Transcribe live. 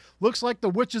Looks like the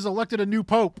witches elected a new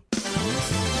pope.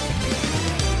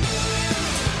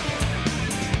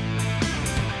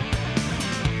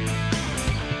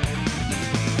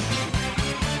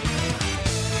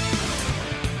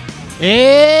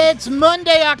 It's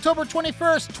Monday, October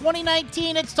 21st,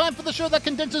 2019. It's time for the show that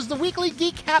condenses the weekly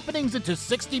geek happenings into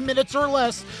 60 minutes or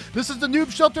less. This is the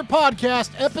Noob Shelter Podcast,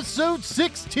 episode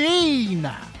 16.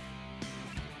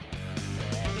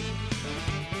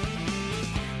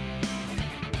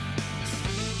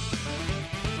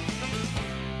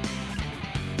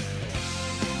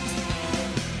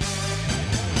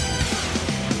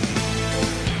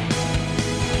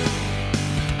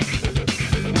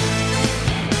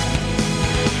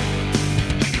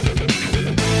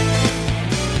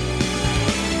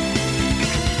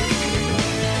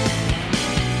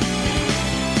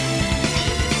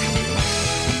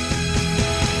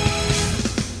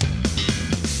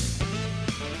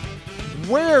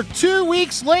 We're 2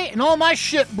 weeks late and all my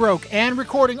shit broke, and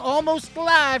recording almost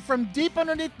live from deep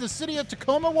underneath the city of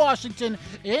Tacoma, Washington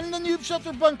in the Noob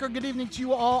Shelter bunker. Good evening to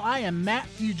you all. I am Matt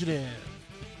Fugitive.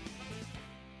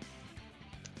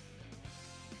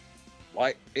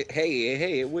 Why?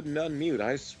 Hey, it wouldn't unmute.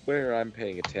 I swear I'm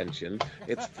paying attention.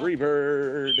 It's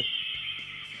Freebird.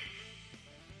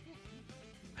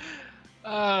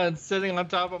 Sitting on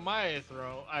top of my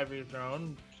ivory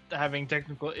throne, having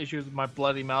technical issues with my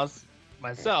bloody mouse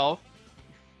myself.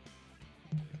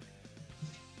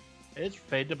 It's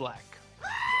Fade to Black.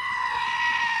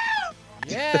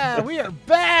 Yeah, we are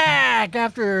back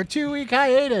after a 2-week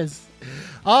hiatus.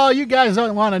 Oh, you guys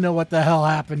don't want to know what the hell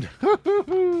happened.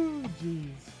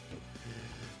 Jeez.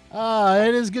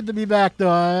 It is good to be back, though.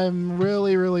 I'm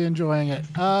really enjoying it.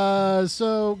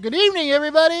 So good evening,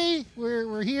 everybody.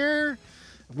 We're here.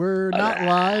 We're not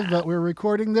live, but we're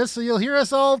recording this, so you'll hear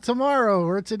us all tomorrow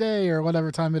or today or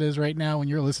whatever time it is right now when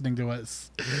you're listening to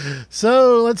us.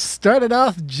 So let's start it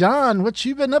off. John, what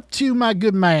you been up to, my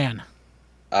good man?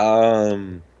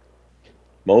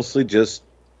 Mostly just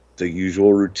the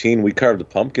usual routine. We carved a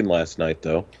pumpkin last night,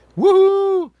 though.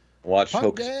 Woohoo! Watched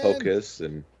Hocus Pocus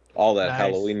and all that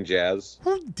Halloween jazz.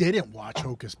 Who didn't watch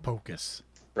Hocus Pocus?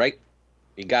 Right?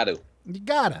 You gotta. You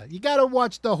gotta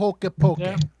watch the Hocus Pocus.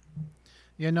 Yeah.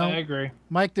 You know, I agree.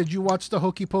 Mike, did you watch the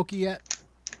Hokey Pokey yet?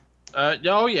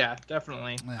 Oh yeah,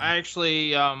 definitely. Yeah. I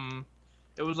actually,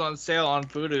 it was on sale on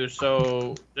Vudu,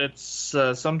 so it's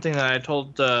something that I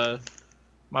told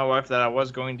my wife that I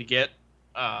was going to get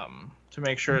to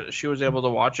make sure that she was able to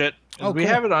watch it. Oh, we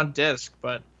cool. have it on disc,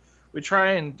 but we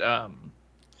try and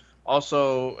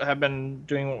also have been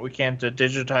doing what we can to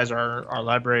digitize our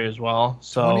library as well.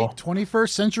 So 21st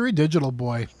century digital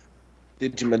boy.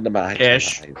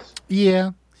 Ish. Yeah.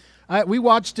 We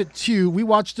watched it too. We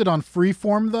watched it on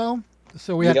Freeform though,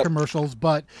 so we had commercials.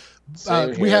 But I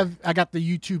got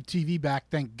the YouTube TV back,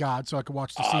 thank God, so I could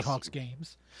watch the Seahawks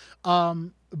games.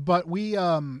 But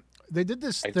they did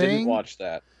this thing. I didn't watch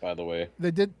that, by the way.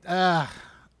 They did.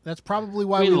 That's probably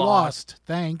why we lost.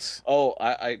 Thanks. Oh,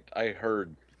 I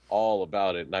heard all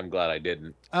about it, and I'm glad I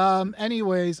didn't.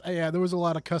 Anyways, there was a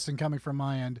lot of cussing coming from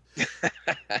my end.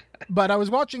 But I was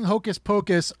watching Hocus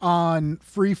Pocus on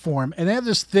Freeform, and they have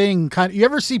this thing you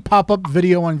ever see pop-up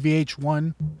video on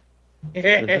VH1?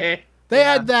 They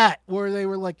had that where they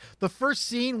were like the first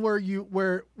scene where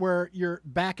you're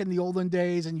back in the olden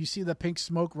days and you see the pink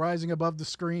smoke rising above the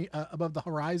screen, above the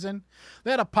horizon.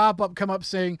 They had a pop-up come up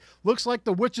saying, "Looks like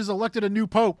the witches elected a new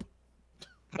pope."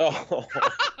 Oh.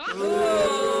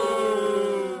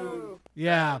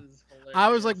 Yeah. I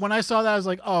was like, when I saw that, I was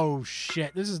like, oh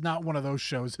shit, this is not one of those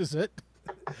shows, is it?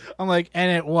 I'm like,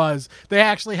 and it was. They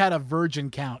actually had a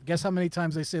virgin count. Guess how many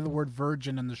times they say the word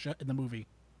virgin in the movie?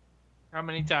 How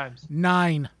many times?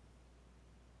 9.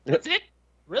 That's it?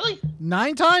 Really?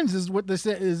 9 times is what they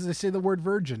say. They say the word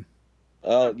virgin.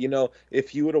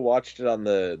 If you would have watched it on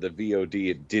the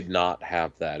VOD, it did not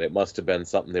have that. It must have been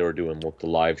something they were doing with the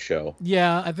live show.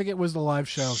 Yeah, I think it was the live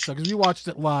show. So, because we watched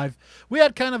it live, we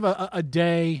had kind of a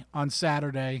day on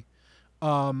Saturday.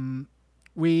 The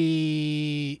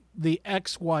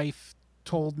ex-wife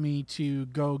told me to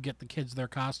go get the kids their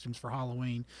costumes for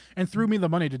Halloween and threw me the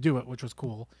money to do it, which was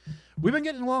cool. We've been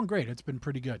getting along great. It's been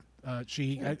pretty good.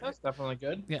 That's definitely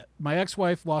good. Yeah, my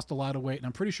ex-wife lost a lot of weight, and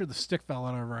I'm pretty sure the stick fell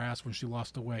out of her ass when she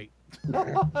lost the weight.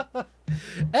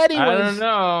 I don't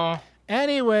know.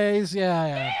 Anyways,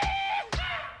 yeah.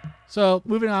 So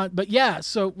moving on, but yeah,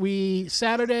 so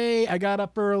Saturday I got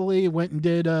up early, went and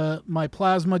did my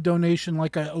plasma donation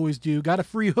like I always do. Got a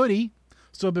free hoodie,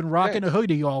 so I've been rocking a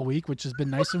hoodie all week, which has been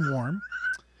nice and warm.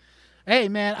 Hey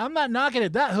man, I'm not knocking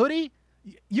it. That hoodie,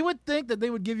 You would think that they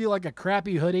would give you like a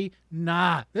crappy hoodie.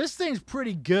 Nah, this thing's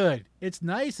pretty good. It's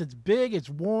nice. It's big. It's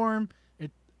warm.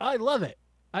 I love it.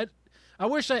 I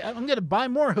wish I'm gonna buy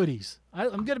more hoodies.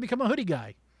 I'm gonna become a hoodie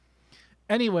guy.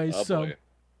 Anyways, Boy.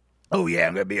 oh yeah,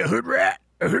 I'm gonna be a hood rat.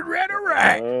 A hood rat, all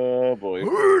right. Oh boy.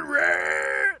 Hood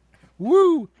rat.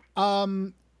 Woo.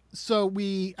 So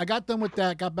I got done with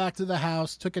that. Got back to the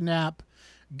house. Took a nap.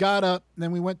 Got up.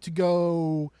 Then we went to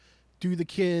go do the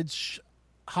kids'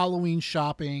 Halloween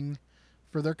shopping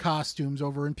for their costumes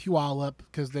over in Puyallup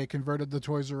because they converted the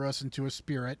Toys R Us into a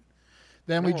Spirit.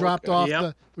 Then we dropped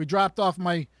off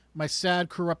my sad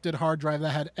corrupted hard drive that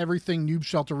had everything Noob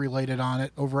Shelter related on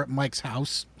it over at Mike's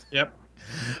house. Yep.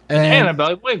 And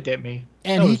Annabelle waved at me.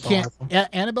 And he can't. Awesome. Yeah,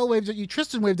 Annabelle waved at you.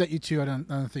 Tristan waved at you too. I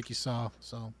don't think you saw.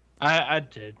 So I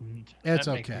didn't. It's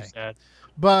that okay. Makes me sad.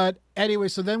 But anyway,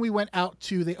 so then we went out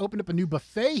they opened up a new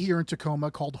buffet here in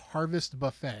Tacoma called Harvest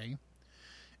Buffet.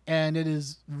 And it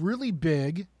is really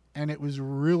big and it was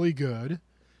really good.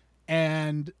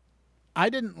 And I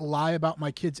didn't lie about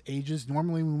my kids' ages.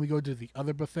 Normally when we go to the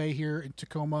other buffet here in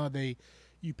Tacoma,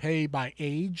 you pay by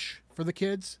age for the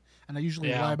kids. And I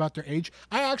usually lie about their age.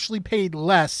 I actually paid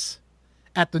less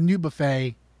at the new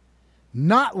buffet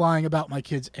not lying about my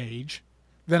kid's age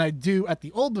than I do at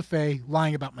the old buffet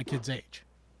lying about my kid's age.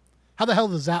 How the hell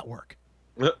does that work?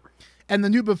 And the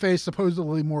new buffet is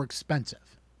supposedly more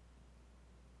expensive.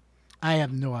 I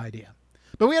have no idea.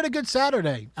 But we had a good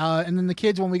Saturday. And then the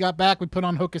kids, when we got back, we put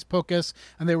on Hocus Pocus,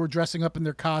 and they were dressing up in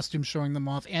their costumes, showing them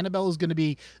off. Annabelle is going to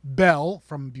be Belle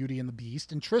from Beauty and the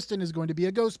Beast, and Tristan is going to be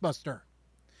a Ghostbuster.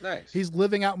 Nice. He's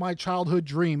living out my childhood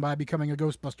dream by becoming a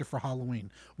Ghostbuster for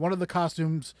Halloween. One of the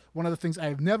things I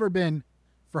have never been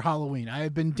for Halloween. I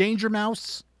have been Danger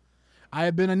Mouse. I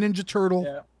have been a Ninja Turtle.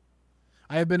 Yeah.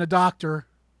 I have been a doctor.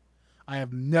 I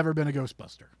have never been a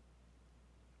Ghostbuster.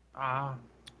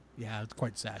 Yeah, it's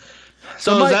quite sad.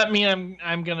 So does that mean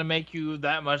I'm gonna make you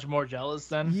that much more jealous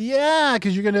then? Yeah,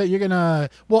 because you're gonna.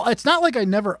 Well, it's not like I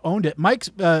never owned it. Mike's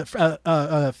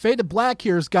Faded Black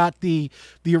here's got the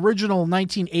original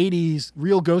 1980s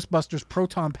Real Ghostbusters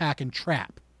Proton Pack and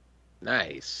Trap.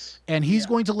 Nice. And he's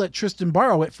going to let Tristan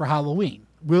borrow it for Halloween.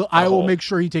 I will make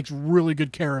sure he takes really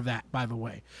good care of that. By the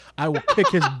way, I will kick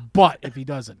his butt if he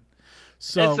doesn't.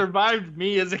 So, it survived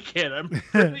me as a kid. I'm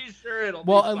pretty sure it'll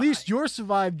be at least yours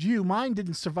survived you. Mine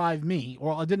didn't survive me.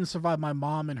 Or it didn't survive my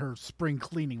mom and her spring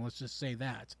cleaning. Let's just say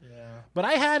that. Yeah. But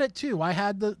I had it too. I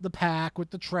had the pack with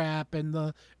the trap and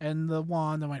the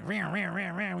wand that went ram, ram,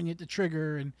 ram, ram when you hit the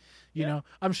trigger. And, you know,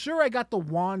 I'm sure I got the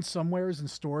wand somewheres in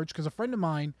storage because a friend of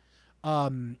mine,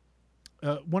 one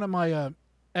of my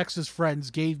ex's friends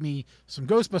gave me some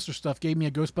Ghostbuster stuff, gave me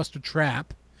a Ghostbuster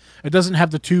trap. It doesn't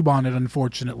have the tube on it,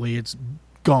 unfortunately. It's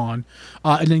gone.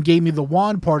 And then gave me the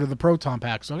wand part of the Proton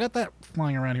Pack. So I got that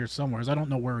flying around here somewhere. I don't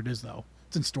know where it is, though.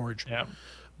 It's in storage. Yeah.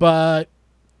 But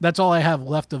that's all I have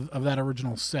left of that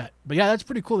original set. But yeah, that's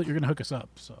pretty cool that you're going to hook us up.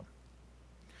 So,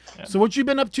 So what you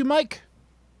been up to, Mike?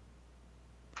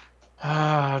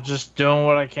 Just doing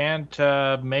what I can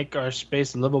to make our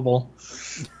space livable.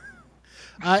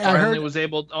 I heard was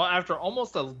able after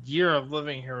almost a year of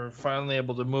living here, finally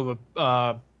able to move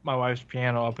my wife's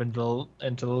piano up into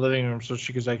the living room so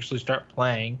she could actually start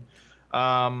playing.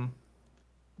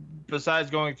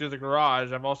 Besides going through the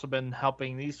garage, I've also been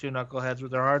helping these two knuckleheads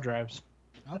with their hard drives.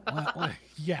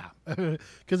 Yeah,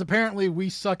 because apparently we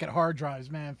suck at hard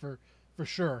drives, man, for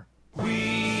sure.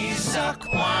 We suck.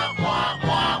 Wah, wah,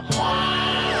 wah,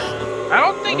 wah. I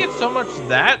don't think it's so much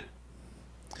that.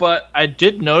 But I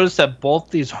did notice that both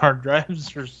these hard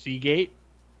drives are Seagate.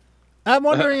 I'm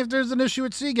wondering if there's an issue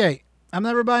with Seagate. I'm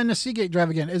never buying a Seagate drive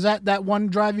again. Is that one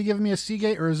drive you giving me a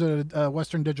Seagate, or is it a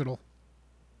Western Digital?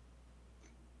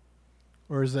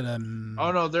 Or is it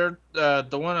Oh no, they're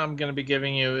the one I'm going to be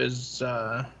giving you is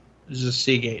a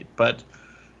Seagate, but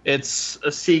it's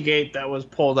a Seagate that was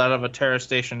pulled out of a Terra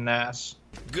Station NAS.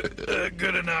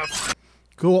 Good enough.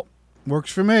 Cool.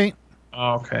 Works for me.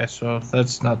 Okay, so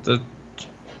that's not the.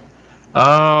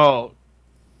 Oh,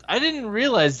 I didn't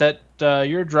realize that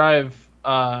your drive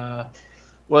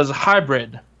was a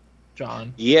hybrid,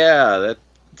 John. Yeah,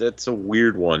 that's a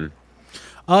weird one.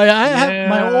 Oh yeah, I had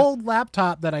my old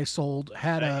laptop that I sold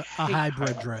had a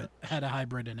hybrid had a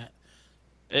hybrid in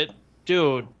it.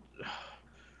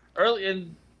 Early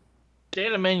in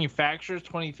data manufacturers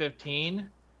 2015.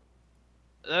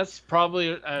 That's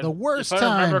probably the worst if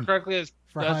time. I remember correctly, that's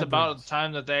hybrids. about the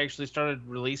time that they actually started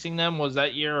releasing them. Was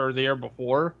that year or the year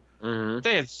before?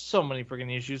 They had so many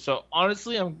freaking issues. So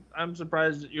honestly, I'm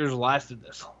surprised that yours lasted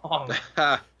this long.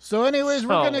 So anyways,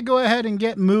 we're going to go ahead and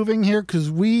get moving here because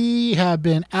we have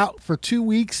been out for 2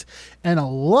 weeks and a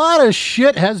lot of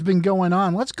shit has been going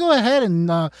on. Let's go ahead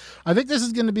and I think this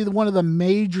is going to be one of the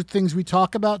major things we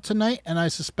talk about tonight, and I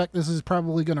suspect this is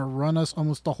probably going to run us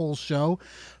almost the whole show.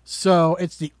 So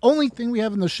it's the only thing we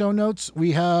have in the show notes.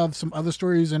 We have some other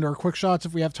stories and our quick shots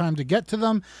if we have time to get to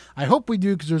them. I hope we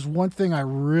do because there's one thing I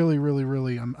really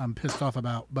I'm pissed off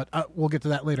about, but we'll get to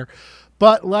that later.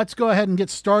 But let's go ahead and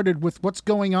get started with what's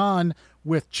going on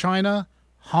with China,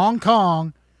 Hong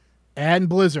Kong, and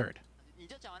Blizzard.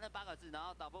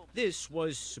 This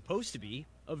was supposed to be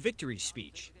a victory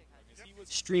speech.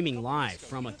 Streaming live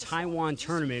from a Taiwan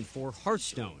tournament for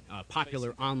Hearthstone, a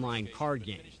popular online card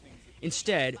game.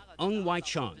 Instead, Ng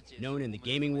Wai-chung, known in the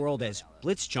gaming world as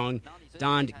Blitzchung,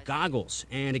 donned goggles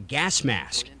and a gas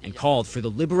mask and called for the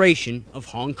liberation of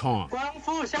Hong Kong.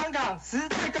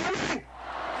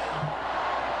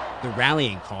 The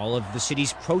rallying call of the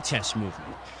city's protest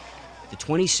movement. The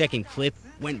 20-second clip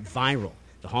went viral.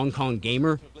 The Hong Kong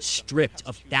gamer stripped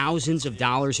of thousands of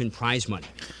dollars in prize money.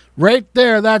 Right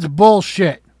there, that's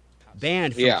bullshit.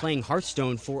 Banned from playing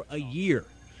Hearthstone for a year.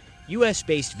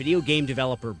 U.S.-based video game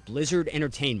developer Blizzard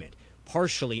Entertainment,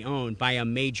 partially owned by a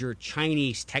major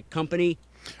Chinese tech company.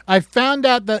 I found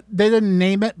out that they didn't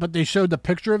name it, but they showed the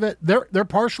picture of it. They're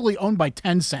partially owned by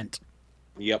Tencent.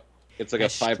 Yep. It's like a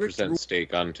 5%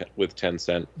 stake on with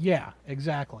Tencent. Yeah,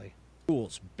 exactly.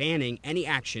 Rules banning any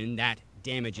action that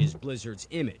damages Blizzard's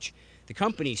image. The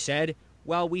company said,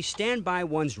 while we stand by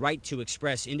one's right to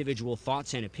express individual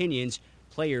thoughts and opinions,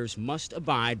 players must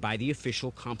abide by the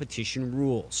official competition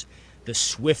rules. The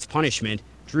swift punishment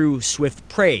drew swift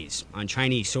praise on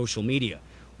Chinese social media.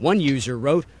 One user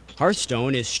wrote,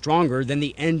 Hearthstone is stronger than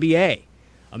the NBA.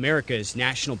 America's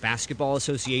National Basketball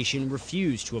Association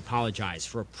refused to apologize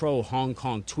for a pro-Hong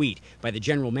Kong tweet by the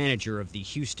general manager of the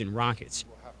Houston Rockets.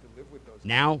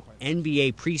 Now,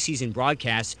 NBA preseason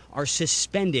broadcasts are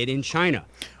suspended in China.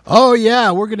 Oh,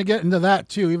 yeah, we're going to get into that,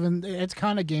 too. Even it's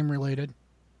kind of game-related.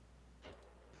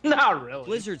 Not really.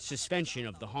 Blizzard's suspension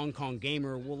of the Hong Kong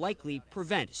gamer will likely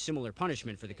prevent similar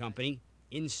punishment for the company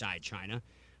inside China.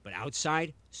 But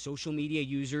outside, social media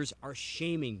users are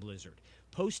shaming Blizzard,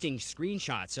 posting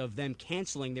screenshots of them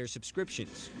canceling their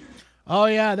subscriptions. Oh,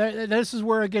 yeah, this is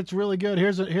where it gets really good.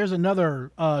 Here's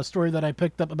another story that I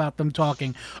picked up about them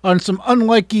talking. And some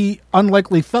unlikely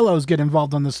fellows get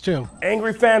involved on this, too.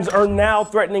 Angry fans are now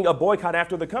threatening a boycott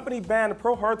after the company banned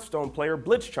pro Hearthstone player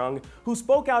Blitzchung, who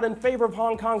spoke out in favor of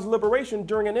Hong Kong's liberation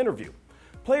during an interview.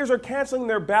 Players are canceling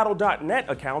their Battle.net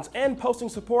accounts and posting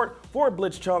support for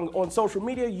Blitzchung on social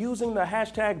media using the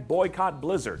hashtag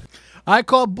 #BoycottBlizzard. I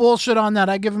call bullshit on that.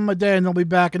 I give them a day and they'll be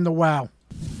back in the WoW.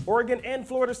 Oregon and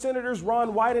Florida Senators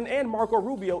Ron Wyden and Marco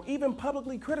Rubio even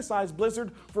publicly criticized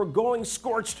Blizzard for going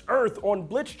scorched earth on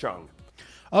Blitzchung.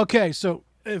 Okay, so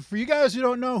for you guys who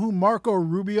don't know who Marco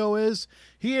Rubio is,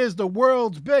 he is the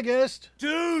world's biggest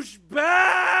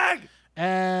douchebag!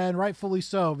 And rightfully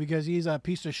so, because he's a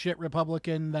piece of shit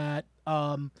Republican that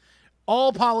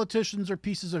all politicians are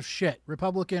pieces of shit,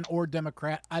 Republican or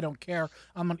Democrat. I don't care.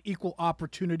 I'm an equal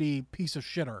opportunity piece of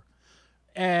shitter.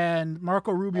 And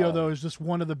Marco Rubio, though, is just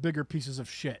one of the bigger pieces of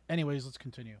shit. Anyways, let's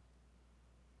continue.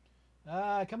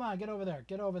 Come on, get over there.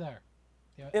 Get over there.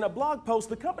 In a blog post,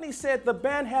 the company said the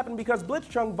ban happened because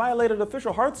Blitzchung violated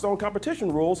official Hearthstone competition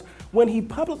rules when he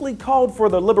publicly called for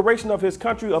the liberation of his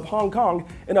country of Hong Kong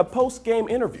in a post-game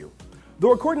interview.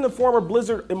 Though according to former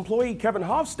Blizzard employee Kevin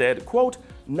Hofstad, quote,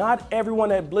 not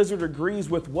everyone at Blizzard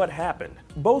agrees with what happened.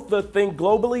 Both the Think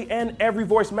Globally and Every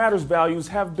Voice Matters values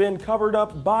have been covered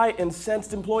up by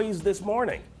incensed employees this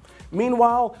morning.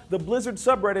 Meanwhile, the Blizzard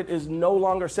subreddit is no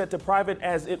longer set to private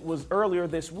as it was earlier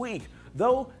this week,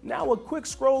 though now a quick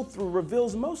scroll through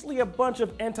reveals mostly a bunch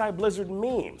of anti-Blizzard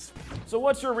memes. So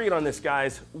what's your read on this,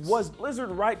 guys? Was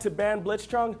Blizzard right to ban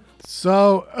Blitzchung?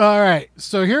 So, all right.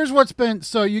 So here's what's been,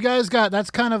 so you guys got, that's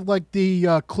kind of like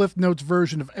the Cliff Notes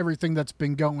version of everything that's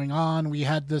been going on. We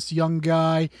had this young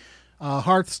guy,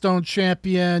 Hearthstone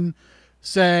champion,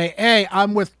 say, hey,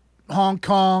 I'm with Hong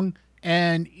Kong.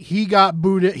 And he got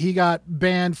booted. He got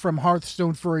banned from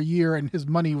Hearthstone for a year and his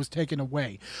money was taken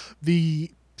away.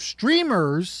 The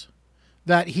streamers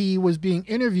that he was being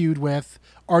interviewed with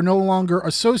are no longer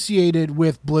associated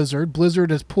with Blizzard. Blizzard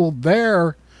has pulled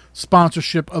their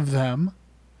sponsorship of them.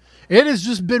 It has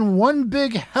just been one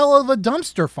big hell of a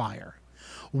dumpster fire.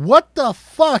 What the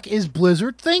fuck is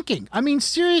Blizzard thinking? I mean,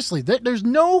 seriously, there's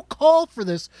no call for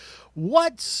this.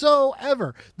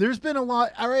 whatsoever. There's been a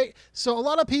lot. All right. So a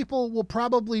lot of people will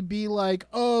probably be like,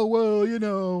 oh, well,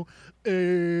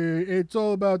 it's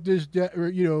all about this,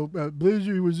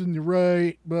 Blizzard was in the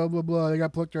right, blah, blah, blah. They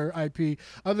got plucked our IP.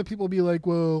 Other people be like,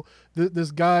 well,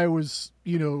 this guy was,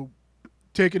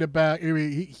 taking it back. I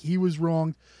mean, he was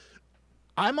wrong.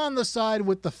 I'm on the side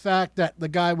with the fact that the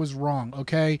guy was wrong,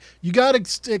 okay? You got to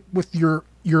stick with your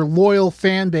loyal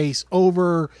fan base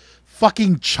over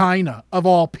fucking China, of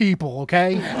all people,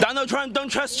 okay? Donald Trump, don't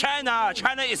trust China.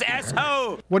 China is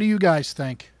asshole. What do you guys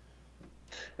think?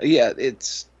 Yeah,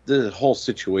 the whole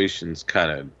situation's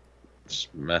kind of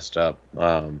messed up.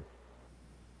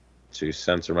 To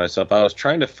censor myself, I was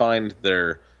trying to find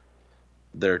their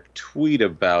tweet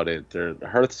about it. Their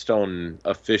Hearthstone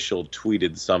official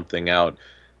tweeted something out,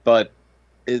 but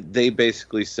they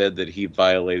basically said that he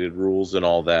violated rules and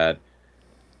all that.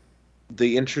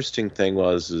 The interesting thing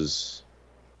is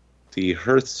the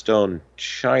Hearthstone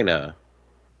China,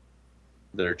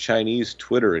 their Chinese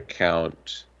Twitter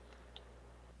account,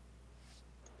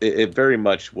 it very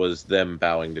much was them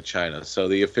bowing to China. So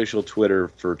the official Twitter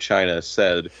for China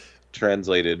said,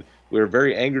 translated, "We are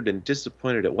very angered and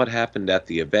disappointed at what happened at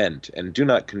the event and do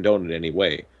not condone it in any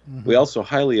way. Mm-hmm. We also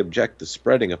highly object the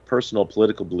spreading of personal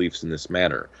political beliefs in this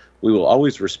manner. We will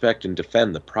always respect and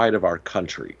defend the pride of our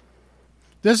country."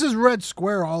 This is Red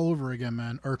Square all over again,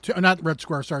 man. Or not Red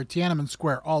Square, sorry, Tiananmen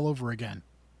Square all over again.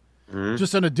 Mm-hmm.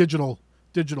 Just in a digital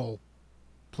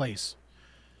place.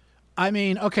 I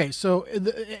mean, okay, so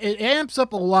it amps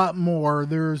up a lot more.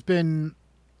 There's been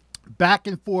back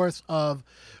and forth of,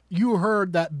 you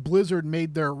heard that Blizzard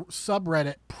made their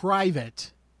subreddit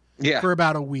private for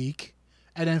about a week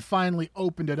and then finally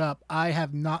opened it up. I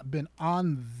have not been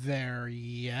on there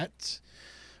yet,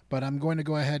 but I'm going to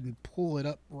go ahead and pull it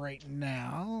up right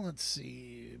now. Let's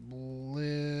see.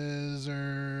 Blizzard.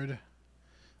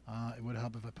 It would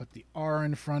help if I put the R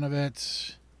in front of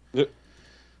it. Yep.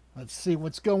 Let's see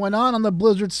what's going on the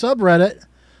Blizzard subreddit.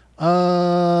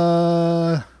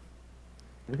 I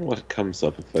wonder what comes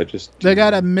up if I just... They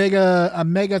got a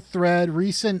mega thread,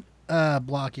 recent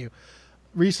Blitzchung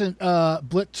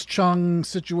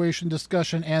situation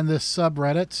discussion, and this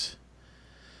subreddit.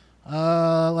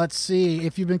 Let's see.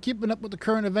 If you've been keeping up with the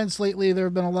current events lately, there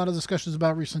have been a lot of discussions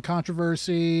about recent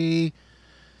controversy.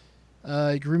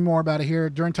 You can read more about it here.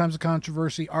 During times of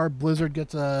controversy, our Blizzard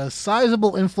gets a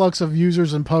sizable influx of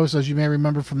users and posts, as you may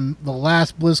remember from the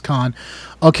last BlizzCon.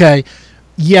 Okay,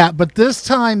 yeah, but this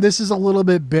time, this is a little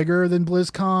bit bigger than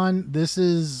BlizzCon. This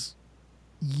is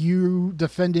you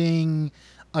defending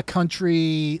a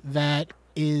country that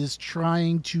is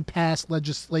trying to pass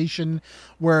legislation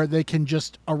where they can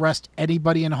just arrest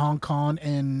anybody in Hong Kong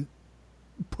and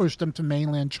push them to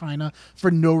mainland China for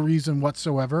no reason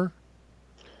whatsoever.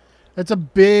 That's a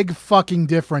big fucking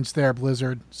difference there,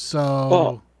 Blizzard.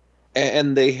 So,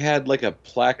 and they had like a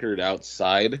placard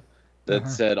outside that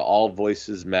said all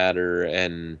voices matter,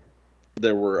 and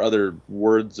there were other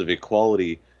words of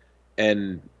equality,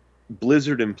 and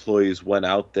Blizzard employees went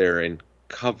out there and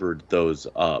covered those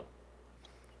up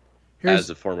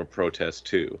as a form of protest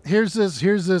too. Here's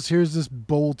this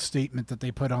bold statement that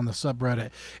they put on the subreddit.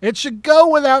 It should go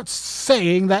without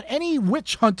saying that any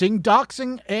witch hunting,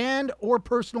 doxing, and or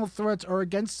personal threats are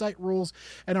against site rules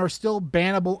and are still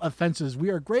bannable offenses.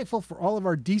 We are grateful for all of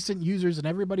our decent users and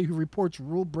everybody who reports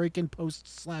rule breaking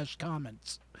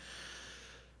posts/comments.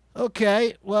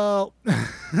 Okay, well,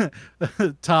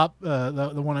 top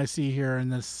the one I see here in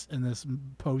this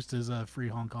post is Free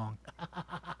Hong Kong.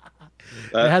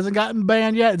 It hasn't gotten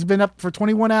banned yet. It's been up for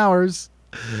 21 hours.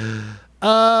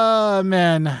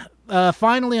 Man.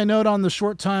 Finally, a note on the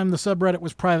short time the subreddit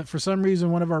was private. For some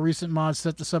reason, one of our recent mods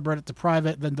set the subreddit to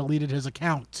private, then deleted his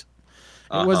account.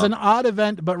 It was an odd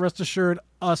event, but rest assured,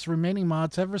 us remaining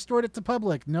mods have restored it to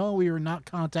public. No, we were not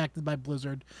contacted by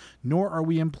Blizzard, nor are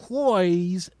we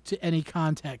employees to any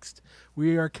context.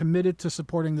 We are committed to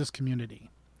supporting this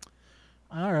community.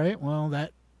 All right, well,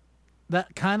 that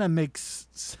kind of makes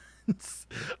sense.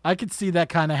 I could see that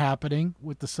kind of happening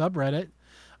with the subreddit.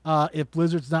 If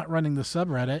Blizzard's not running the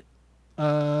subreddit,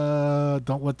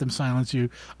 don't let them silence you.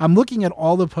 I'm looking at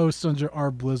all the posts under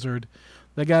our Blizzard.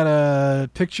 They got a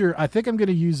picture. I think I'm going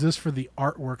to use this for the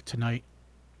artwork tonight.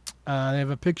 They have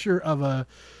a picture of a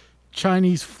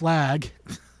Chinese flag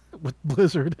with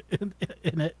Blizzard in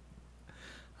it.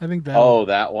 I think that. Oh,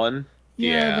 that one.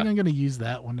 Yeah, I think I'm going to use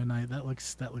that one tonight. That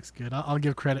looks good. I'll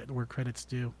give credit where credit's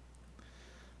due.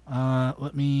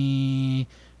 Let me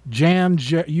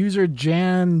user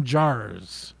Jan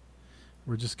Jars.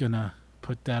 We're just gonna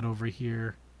put that over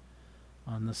here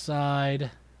on the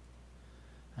side.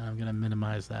 And I'm gonna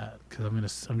minimize that because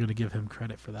I'm gonna give him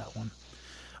credit for that one.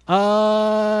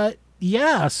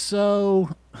 Yeah.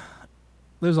 So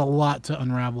there's a lot to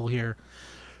unravel here.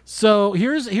 So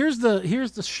here's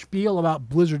the spiel about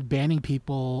Blizzard banning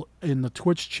people in the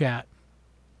Twitch chat.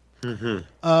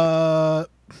 Mm-hmm.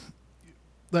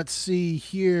 Let's see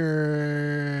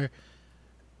here.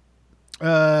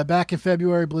 Back in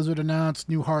February, Blizzard announced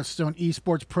new Hearthstone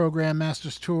esports program,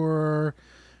 Masters Tour.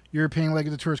 European leg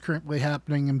of the tour is currently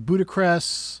happening in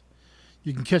Budapest.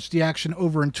 You can catch the action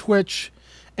over in Twitch.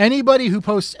 Anybody who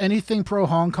posts anything pro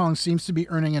Hong Kong seems to be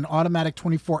earning an automatic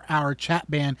 24-hour chat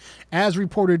ban, as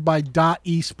reported by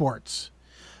 .esports.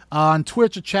 On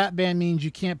Twitch, a chat ban means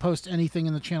you can't post anything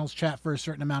in the channel's chat for a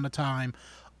certain amount of time.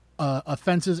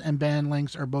 Offenses and ban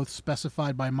links are both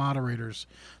specified by moderators.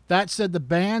 That said, the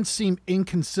bans seem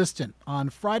inconsistent. On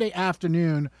Friday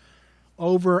afternoon,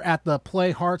 over at the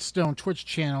Play Hearthstone Twitch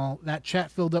channel, that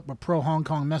chat filled up with pro Hong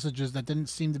Kong messages that didn't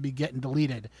seem to be getting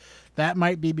deleted. That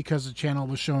might be because the channel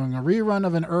was showing a rerun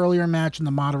of an earlier match and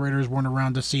the moderators weren't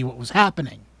around to see what was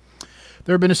happening.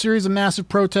 There have been a series of massive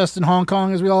protests in Hong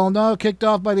Kong, as we all know, kicked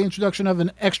off by the introduction of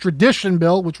an extradition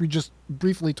bill, which we just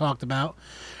briefly talked about.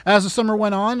 As the summer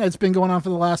went on, it's been going on for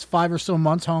the last 5 or so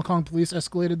months, Hong Kong police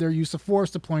escalated their use of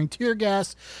force, deploying tear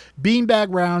gas, beanbag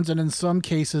rounds, and in some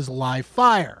cases, live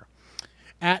fire.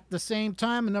 At the same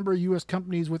time, a number of U.S.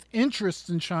 companies with interests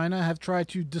in China have tried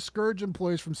to discourage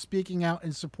employees from speaking out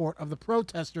in support of the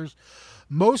protesters,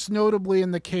 most notably in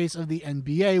the case of the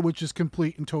NBA, which is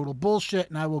complete and total bullshit,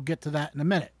 and I will get to that in a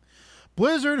minute.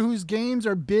 Blizzard, whose games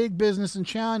are big business in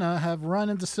China, have run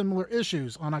into similar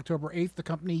issues. On October 8th, the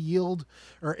company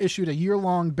issued a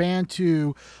year-long ban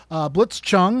to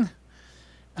Blitzchung,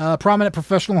 a prominent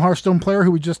professional Hearthstone player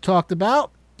who we just talked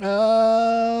about.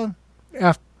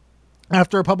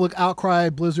 After a public outcry,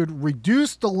 Blizzard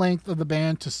reduced the length of the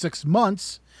ban to 6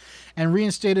 months and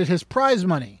reinstated his prize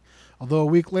money. Although a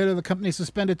week later, the company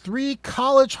suspended 3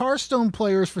 college Hearthstone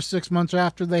players for 6 months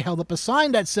after they held up a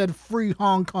sign that said "Free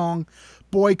Hong Kong,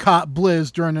 boycott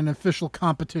Blizz" during an official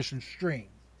competition stream.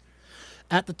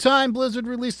 At the time, Blizzard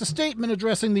released a statement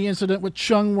addressing the incident with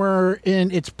Chung,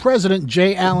 wherein its president,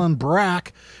 J. Allen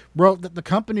Brack, wrote that the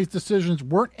company's decisions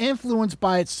weren't influenced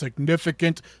by its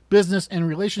significant business and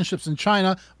relationships in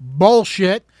China.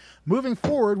 Bullshit. Moving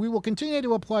forward, we will continue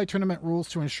to apply tournament rules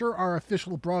to ensure our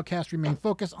official broadcasts remain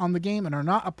focused on the game and are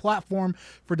not a platform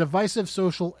for divisive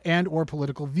social and or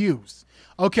political views.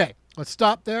 Okay, let's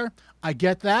stop there. I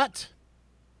get that.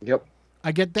 Yep.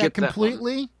 I get that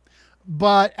completely.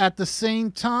 But at the same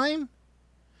time,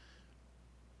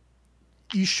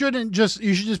 you should just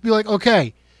be like,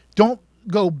 okay, don't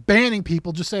go banning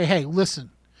people. Just say, hey, listen,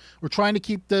 we're trying to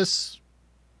keep this,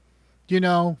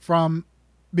 from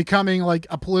becoming like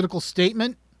a political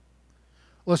statement.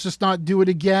 Let's just not do it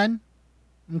again.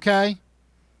 Okay?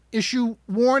 Issue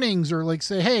warnings or like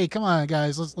say, hey, come on,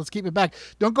 guys, let's keep it back.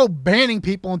 Don't go banning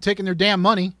people and taking their damn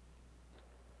money.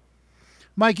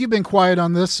 Mike, you've been quiet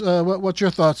on this. What's your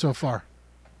thoughts so far?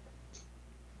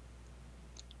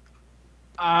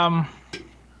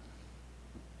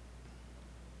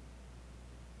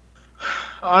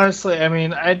 Honestly, I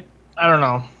mean, I don't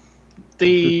know.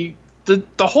 The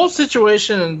whole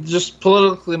situation is just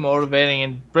politically motivating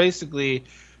and basically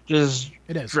just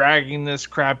dragging this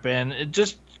crap in. It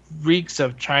just reeks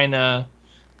of China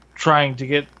trying to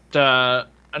get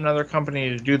another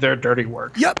company to do their dirty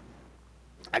work. Yep.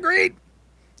 Agreed.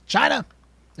 China.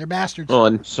 They're bastards. Well,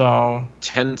 and so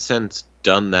Tencent's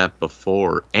done that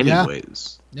before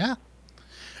anyways. Yeah.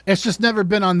 It's just never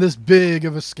been on this big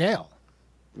of a scale.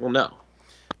 Well, no.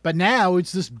 But now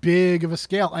it's this big of a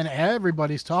scale, and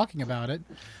everybody's talking about it.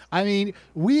 I mean,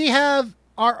 we have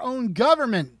our own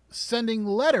government sending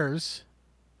letters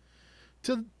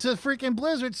to freaking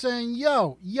Blizzard saying,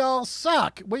 yo, y'all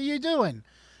suck. What are you doing?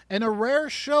 In a rare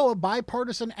show of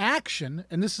bipartisan action,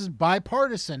 and this is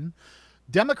bipartisan,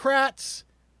 Democrats,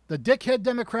 the dickhead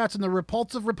Democrats, and the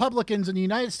repulsive Republicans in the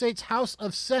United States House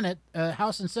and Senate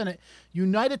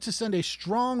united to send a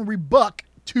strong rebuke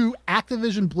to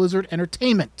Activision Blizzard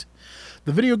Entertainment.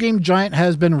 The video game giant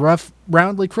has been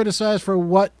roundly criticized for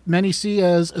what many see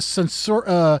as a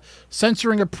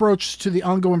censoring approach to the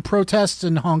ongoing protests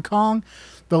in Hong Kong.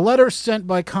 The letter sent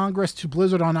by Congress to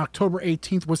Blizzard on October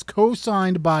 18th was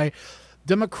co-signed by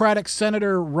Democratic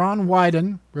Senator Ron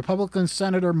Wyden, Republican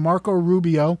Senator Marco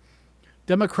Rubio,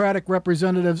 Democratic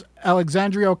Representatives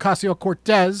Alexandria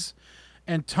Ocasio-Cortez,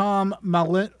 and Tom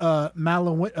Malinowski,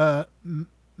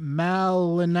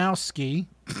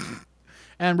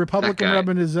 and Republican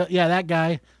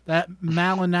Representative, that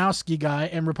Malinowski guy,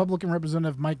 and Republican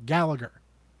Representative Mike Gallagher.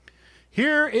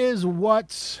 Here is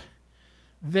what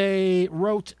they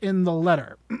wrote in the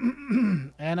letter,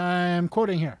 and I'm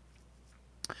quoting here.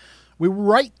 We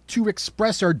write to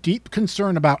express our deep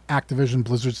concern about Activision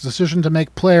Blizzard's decision to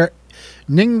make player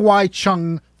Ningwai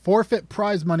Chung forfeit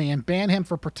prize money and ban him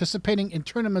for participating in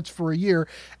tournaments for a year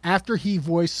after he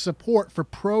voiced support for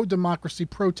pro-democracy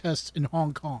protests in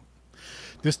Hong Kong.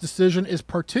 This decision is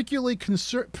particularly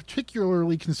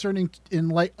concerning in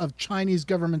light of Chinese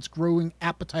government's growing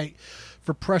appetite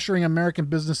for pressuring American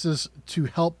businesses to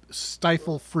help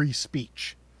stifle free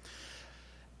speech.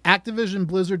 Activision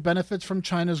Blizzard benefits from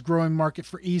China's growing market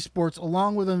for esports,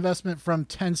 along with investment from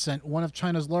Tencent, one of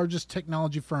China's largest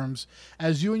technology firms.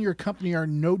 As you and your company are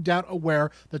no doubt aware,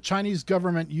 the Chinese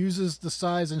government uses the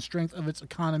size and strength of its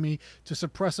economy to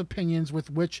suppress opinions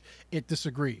with which it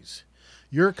disagrees.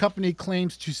 Your company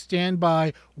claims to stand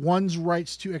by one's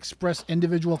rights to express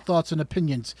individual thoughts and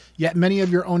opinions, yet many of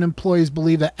your own employees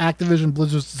believe that Activision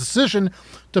Blizzard's decision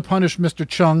to punish Mr.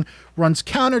 Chung runs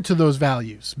counter to those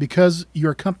values. Because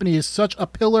your company is such a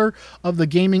pillar of the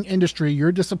gaming industry,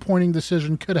 your disappointing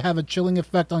decision could have a chilling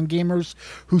effect on gamers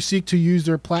who seek to use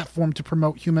their platform to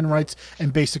promote human rights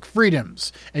and basic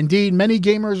freedoms. Indeed, many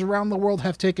gamers around the world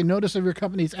have taken notice of your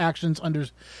company's actions,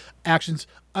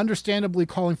 understandably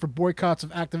calling for boycotts of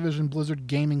Activision Blizzard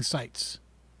gaming sites.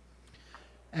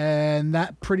 And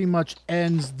that pretty much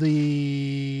ends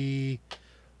the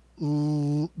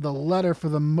letter for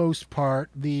the most part.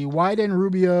 The Wyden,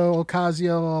 Rubio,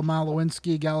 Ocasio,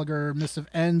 Malowinski, Gallagher missive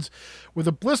ends with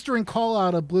a blistering call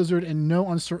out of Blizzard in no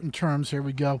uncertain terms. Here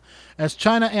we go. As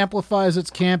China amplifies its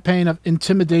campaign of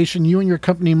intimidation, you and your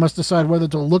company must decide whether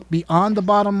to look beyond the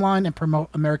bottom line and promote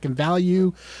American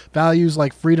values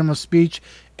like freedom of speech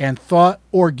and thought,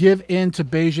 or give in to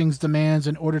Beijing's demands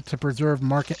in order to preserve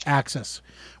market access.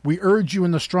 We urge you in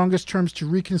the strongest terms to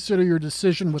reconsider your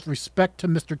decision with respect to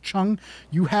Mr. Chung.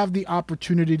 You have the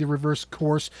opportunity to reverse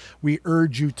course. We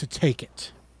urge you to take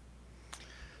it.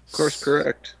 Course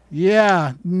correct.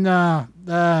 Yeah, no,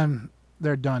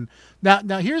 they're done.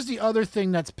 Now here's the other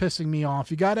thing that's pissing me off.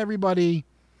 You got everybody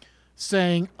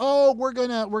saying, "Oh, we're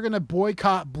gonna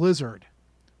boycott Blizzard."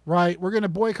 Right, we're gonna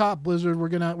boycott Blizzard. We're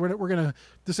gonna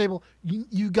disable.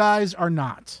 You guys are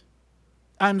not.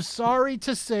 I'm sorry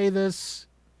to say this.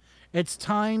 It's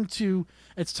time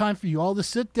for you all to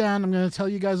sit down. I'm gonna tell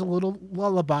you guys a little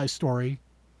lullaby story.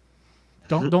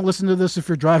 Don't listen to this if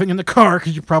you're driving in the car,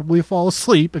 because you probably fall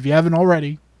asleep if you haven't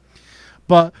already.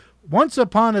 But once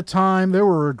upon a time, there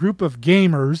were a group of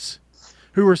gamers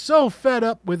who were so fed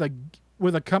up with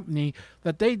a company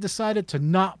that they decided to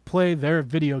not play their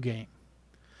video game.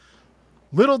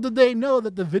 Little did they know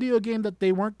that the video game that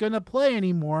they weren't going to play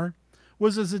anymore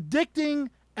was as addicting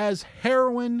as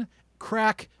heroin,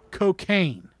 crack,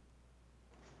 cocaine.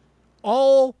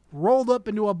 All rolled up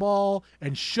into a ball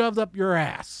and shoved up your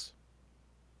ass.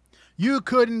 You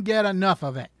couldn't get enough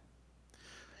of it.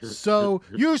 So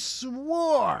you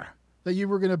swore that you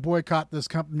were going to boycott this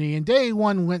company, and day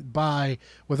one went by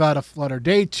without a flutter.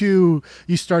 Day two,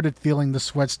 you started feeling the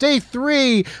sweats. Day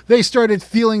three, they started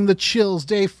feeling the chills.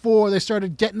 Day four, they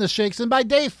started getting the shakes, and by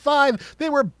day five,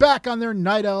 they were back on their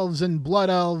night elves and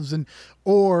blood elves and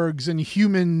orgs and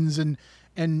humans and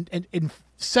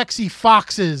sexy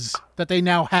foxes that they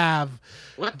now have.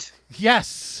 What?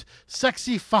 Yes,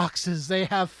 sexy foxes. They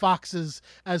have foxes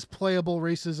as playable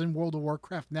races in World of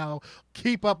Warcraft now.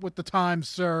 Keep up with the times,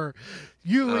 sir.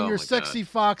 You and your sexy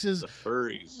foxes, the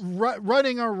furries,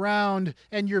 running around,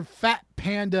 and your fat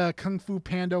panda, Kung Fu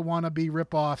Panda wannabe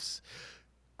ripoffs,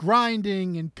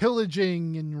 grinding and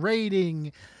pillaging and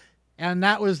raiding. And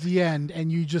that was the end.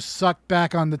 And you just sucked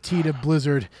back on the teat of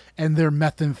Blizzard and their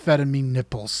methamphetamine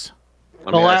nipples.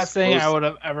 The last thing I would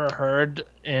have ever heard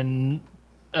in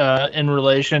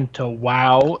relation to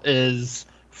WoW is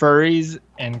furries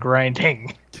and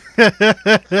grinding.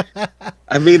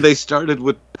 I mean, they started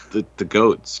with the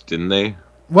goats, didn't they?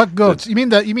 What goats? You mean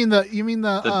the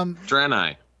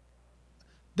Draenei.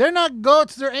 They're not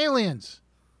goats, they're aliens.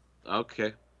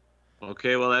 Okay,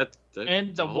 well that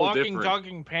and the walking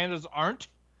talking pandas aren't?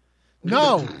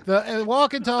 No, the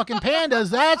walking talking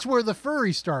pandas, that's where the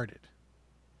furry started.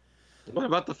 What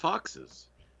about the foxes?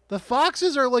 The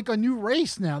foxes are like a new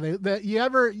race now. You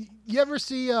ever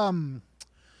see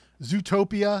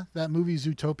Zootopia? That movie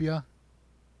Zootopia?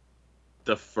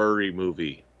 The furry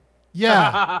movie.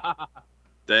 Yeah.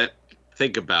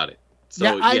 Think about it.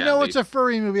 So, I know it's a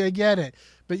furry movie. I get it.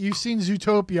 But you've seen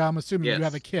Zootopia, I'm assuming. Yes. You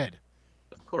have a kid.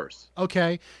 Of course.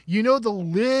 Okay. You know the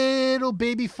little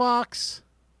baby fox?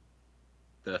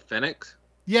 The Phoenix?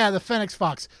 Yeah, the Phoenix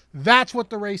fox. That's what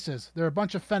the race is. They're a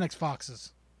bunch of Phoenix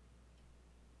foxes.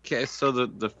 Okay, so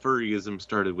the furryism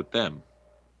started with them.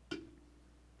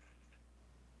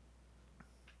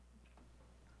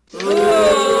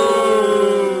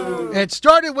 It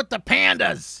started with the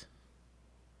pandas.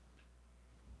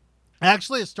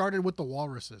 Actually, it started with the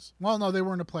walruses. Well, no, they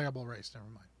weren't a playable race. Never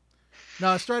mind.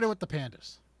 No, it started with the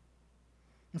pandas.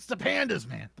 It's the pandas,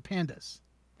 man. The pandas.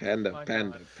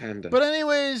 Panda. But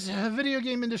anyways, video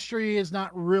game industry is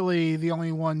not really the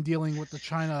only one dealing with the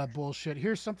China bullshit.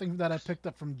 Here's something that I picked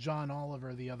up from John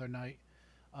Oliver the other night.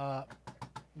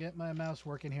 Get my mouse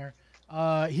working here.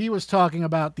 He was talking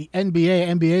about the NBA.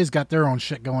 NBA's got their own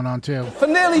shit going on, too. For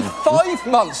nearly 5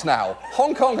 months now,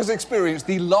 Hong Kong has experienced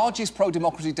the largest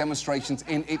pro-democracy demonstrations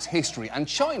in its history, and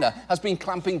China has been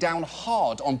clamping down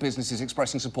hard on businesses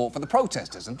expressing support for the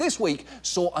protesters, and this week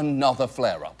saw another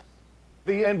flare-up.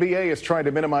 The NBA is trying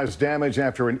to minimize damage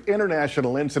after an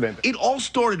international incident. It all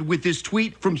started with this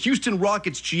tweet from Houston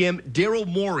Rockets GM Daryl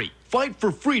Morey. Fight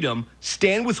for freedom,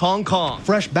 stand with Hong Kong.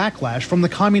 Fresh backlash from the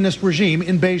communist regime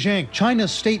in Beijing.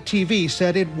 China's state TV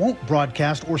said it won't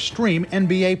broadcast or stream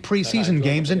NBA preseason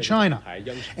games in China.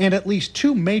 And at least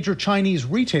 2 major Chinese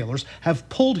retailers have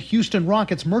pulled Houston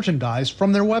Rockets merchandise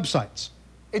from their websites.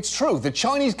 It's true, the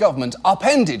Chinese government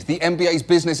upended the NBA's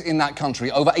business in that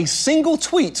country over a single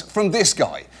tweet from this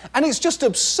guy. And it's just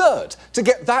absurd to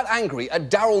get that angry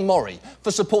at Daryl Morey for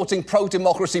supporting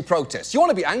pro-democracy protests. You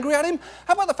want to be angry at him?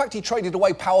 How about the fact he traded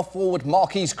away power forward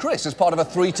Marquise Chris as part of a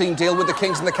 3-team deal with the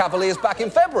Kings and the Cavaliers back in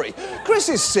February? Chris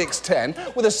is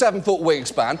 6'10", with a 7-foot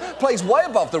wingspan, plays way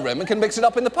above the rim and can mix it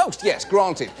up in the post. Yes,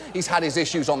 granted, he's had his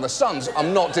issues on the Suns,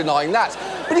 I'm not denying that.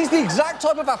 But he's the exact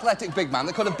type of athletic big man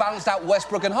that could have balanced out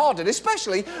Westbrook and Harden,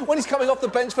 especially when he's coming off the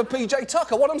bench for PJ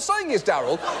Tucker. What I'm saying is,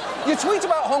 Daryl, your tweet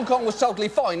about Hong Kong was totally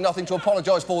fine, nothing to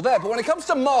apologise for there, but when it comes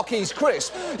to Marquise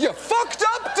Chris, you're fucked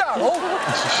up, Daryl!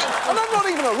 And I'm not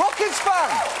even a Rockets fan!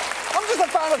 I'm just a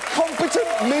fan of competent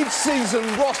mid-season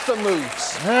roster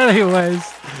moves. Anyways,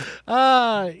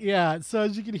 yeah, so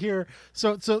as you can hear,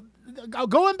 so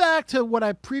going back to what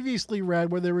I previously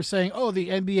read where they were saying, oh, the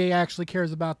NBA actually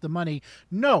cares about the money.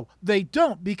 No, they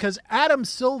don't, because Adam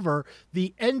Silver,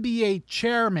 the NBA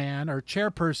chairman or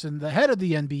chairperson, the head of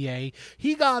the NBA,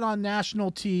 he got on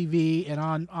national TV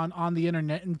and on the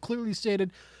internet and clearly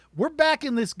stated, we're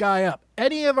backing this guy up.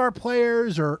 Any of our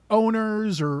players or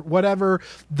owners or whatever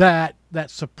that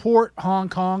support Hong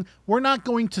Kong, we're not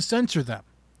going to censor them.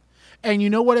 And you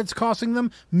know what it's costing them?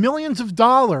 Millions of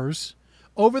dollars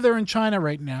over there in China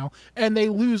right now, and they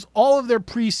lose all of their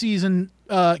preseason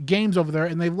games over there,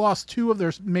 and they've lost 2 of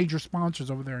their major sponsors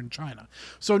over there in China.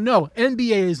 So no,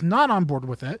 NBA is not on board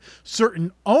with it.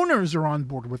 Certain owners are on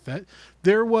board with it.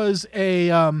 There was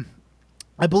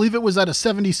I believe it was at a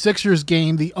 76ers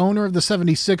game. The owner of the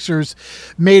 76ers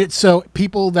made it so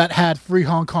people that had free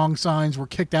Hong Kong signs were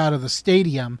kicked out of the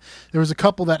stadium. There was a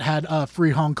couple that had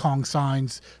free Hong Kong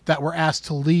signs that were asked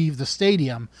to leave the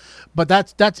stadium. But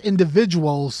that's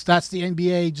individuals. That's the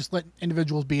NBA. Just let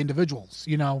individuals be individuals,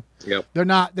 you know. Yep.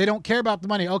 They don't care about the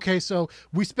money. Okay, so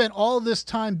we spent all this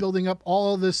time building up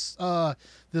all this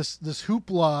this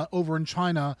hoopla over in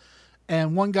China,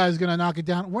 and one guy's going to knock it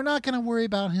down. We're not going to worry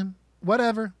about him.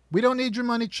 Whatever. We don't need your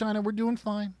money, China. We're doing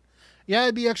fine. Yeah,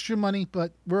 it'd be extra money,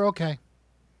 but we're okay.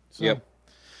 So, yep.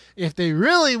 If they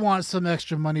really want some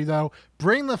extra money, though,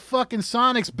 bring the fucking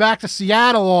Sonics back to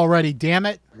Seattle already, damn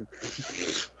it.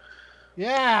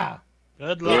 Yeah.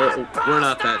 Good luck. We're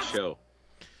not that show.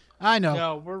 I know.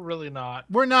 No, we're really not.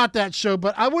 We're not that show,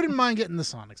 but I wouldn't mind getting the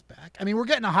Sonics back. I mean, we're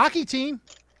getting a hockey team.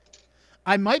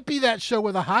 I might be that show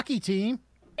with a hockey team.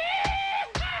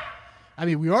 I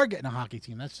mean, we are getting a hockey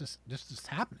team. That's just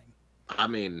happening. I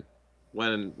mean,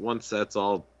 once that's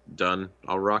all done,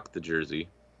 I'll rock the jersey.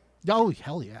 Oh,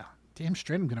 hell yeah. Damn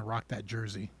straight I'm going to rock that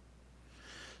jersey.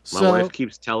 My wife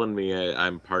keeps telling me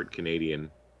I'm part Canadian.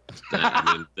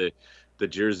 I mean, the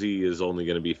jersey is only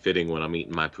going to be fitting when I'm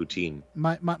eating my poutine.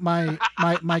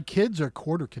 My kids are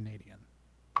quarter Canadian.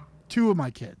 2 of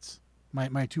my kids.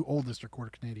 My 2 oldest are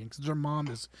quarter Canadian because their mom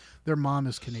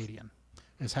is Canadian.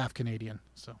 Is half Canadian,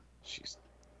 so.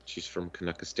 She's from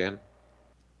Kanukistan.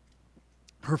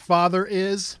 Her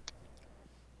father's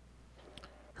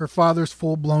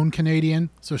full-blown Canadian,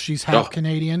 so she's half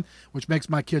Canadian, which makes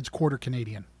my kids quarter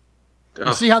Canadian.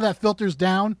 You see how that filters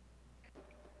down?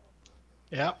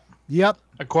 Yep.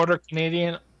 A quarter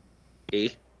Canadian.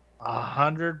 100%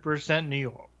 100% New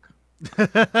York.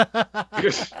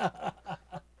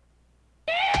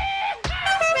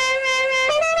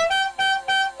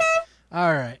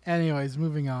 All right. Anyways,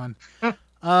 moving on.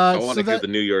 I want to hear the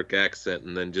New York accent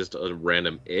and then just a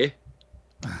random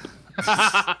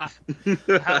That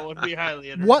would be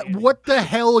highly entertaining. What the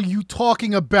hell are you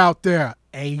talking about there?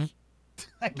 I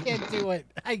can't do it.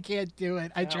 I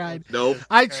tried. Nope.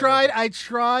 I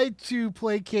tried to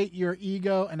placate your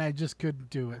ego, and I just couldn't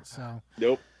do it. So.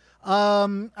 Nope.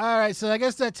 All right, so I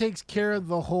guess that takes care of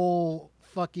the whole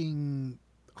fucking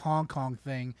Hong Kong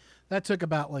thing. That took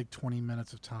about like 20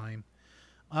 minutes of time.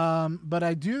 But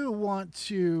I do want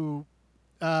to,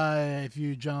 if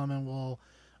you gentlemen will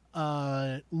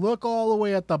look all the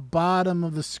way at the bottom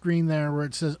of the screen there where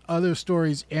it says other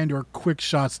stories and or quick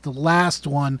shots. The last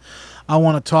one I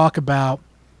want to talk about.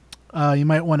 You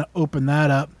might want to open that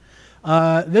up.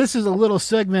 This is a little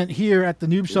segment here at the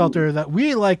Noob Shelter that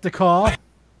we like to call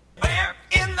Where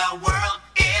in the world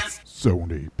is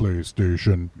Sony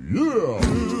PlayStation.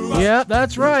 Yeah,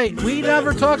 that's right. We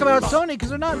never talk about Sony because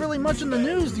they're not really much in the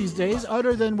news these days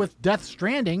other than with Death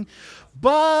Stranding.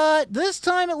 But this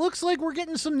time it looks like we're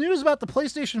getting some news about the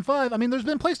PlayStation 5. I mean, there's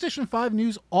been PlayStation 5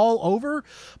 news all over,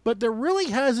 but there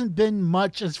really hasn't been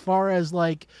much as far as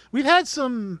like, we've had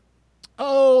some,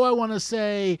 I want to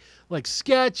say like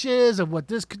sketches of what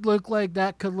this could look like,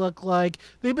 that could look like.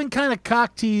 They've been kind of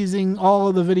cock teasing all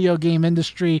of the video game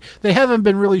industry. They haven't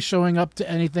been really showing up to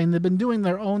anything. They've been doing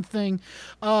their own thing.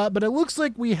 But it looks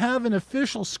like we have an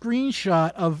official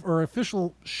screenshot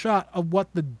official shot of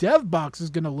what the dev box is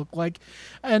going to look like.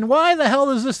 And why the hell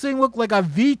does this thing look like a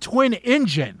V-twin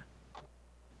engine?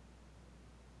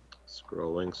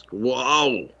 Scrolling.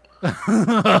 Whoa!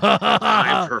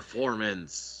 High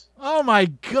performance. Oh my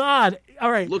God!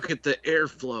 All right, look at the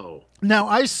airflow. Now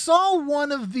I saw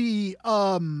one of the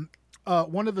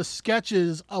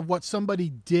sketches of what somebody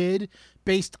did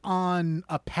based on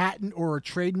a patent or a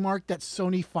trademark that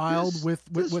Sony filed with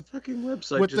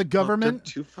the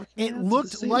government. It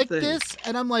looked like this,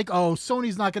 and I'm like, oh,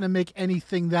 Sony's not going to make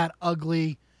anything that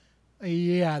ugly.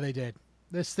 Yeah, they did.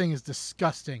 This thing is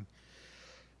disgusting.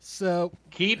 So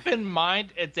keep in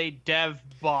mind it's a dev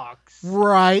box.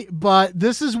 Right, but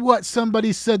this is what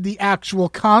somebody said the actual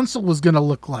console was going to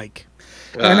look like.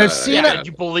 And I've seen it. Did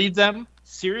you believe them?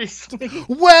 Seriously?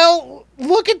 Well,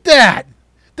 look at that.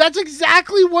 That's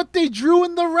exactly what they drew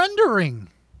in the rendering.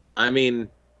 I mean,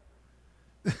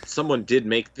 someone did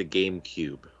make the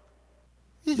GameCube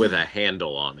with a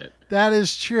handle on it. That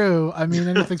is true. I mean,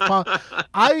 anything's possible.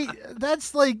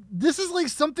 This is like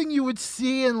something you would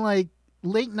see in like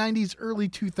late 90s, early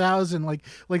 2000,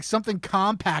 like something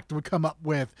compact would come up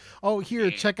with. Oh,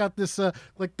 here, check out this,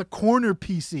 like the corner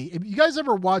PC. If you guys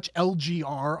ever watch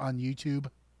LGR on YouTube?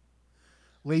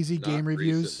 Lazy Not Game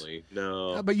Reviews? Recently,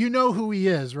 no. But you know who he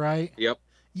is, right? Yep.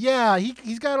 Yeah,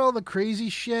 he's got all the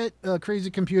crazy shit, crazy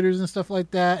computers and stuff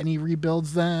like that, and he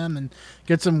rebuilds them and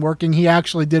gets them working. He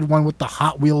actually did one with the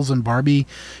Hot Wheels and Barbie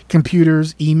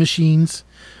computers, E-machines.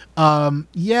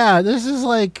 Yeah, this is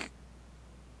like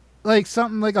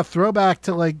something like a throwback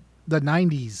to like the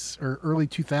 90s or early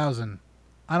 2000.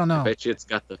 I don't know. I bet you it's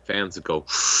got the fans that go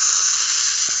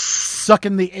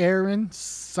sucking the air in,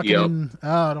 in.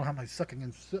 Oh, I don't have my sucking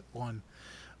in one.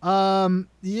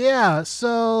 Yeah.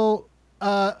 So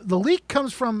the leak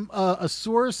comes from a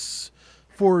source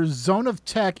for Zone of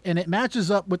Tech, and it matches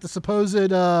up with the supposed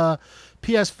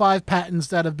PS5 patents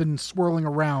that have been swirling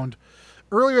around.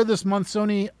 Earlier this month,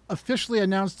 Sony officially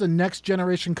announced the next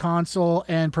generation console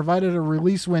and provided a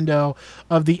release window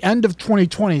of the end of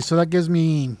 2020. So that gives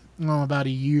me about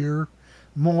a year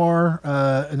more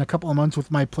in a couple of months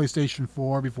with my PlayStation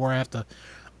 4 before I have to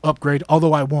upgrade,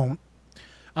 although I won't.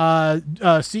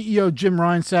 CEO Jim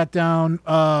Ryan sat down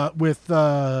with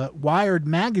Wired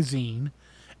magazine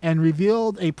and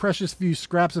revealed a precious few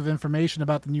scraps of information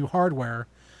about the new hardware.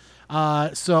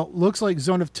 So looks like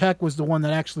Zone of Tech was the one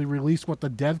that actually released what the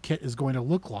dev kit is going to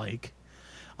look like.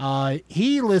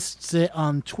 He lists it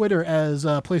on Twitter as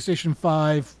PlayStation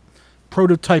 5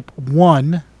 Prototype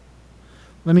 1.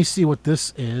 Let me see what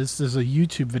this is. There's a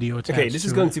YouTube video attached. Okay, this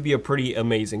is going to be a pretty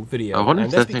amazing video. I wonder if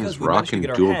that thing's rocking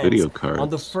dual video cards. On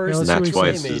the first and that's why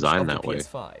it's designed that way.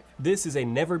 PS5. This is a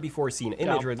never-before-seen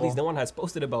image, or at least no one has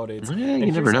posted about it. Yeah, and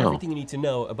you never know. Everything you need to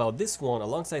know about this one,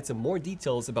 alongside some more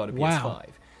details about a PS5.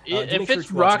 If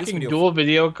it's rocking dual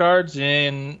video cards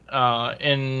since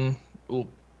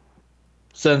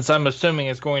I'm assuming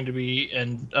it's going to be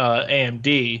in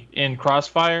AMD in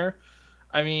Crossfire,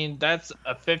 I mean that's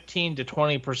a 15 to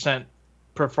 20%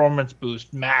 performance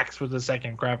boost max with a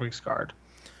second graphics card.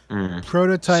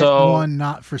 Prototype 1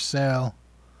 not for sale.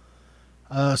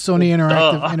 Sony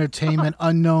Interactive Entertainment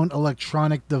unknown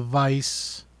electronic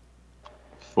device.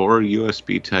 4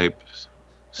 USB Type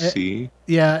C.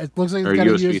 It looks like it's got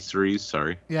USB 3s.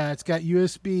 Sorry. Yeah, it's got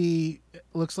USB.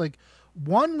 Looks like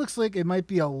it might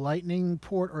be a Lightning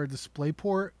port or a display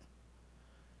port.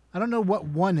 I don't know what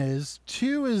 1 is.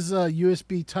 2 is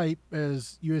USB type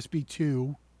as USB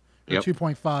 2 or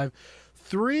 2.5.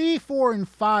 3, 4, and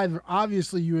 5 are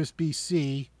obviously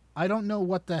USB-C. I don't know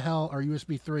what the hell, or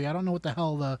USB 3. I don't know what the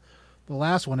hell the the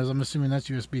last one is. I'm assuming that's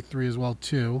USB 3 as well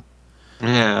too.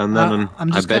 Yeah, and then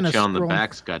I bet you on the scrolling.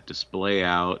 back's got display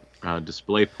out,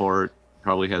 display port,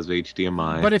 probably has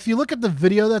HDMI. But if you look at the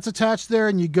video that's attached there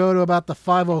and you go to about the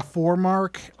 504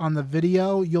 mark on the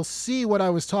video, you'll see what I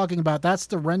was talking about. That's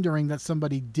the rendering that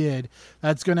somebody did.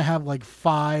 That's going to have like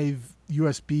 5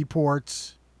 USB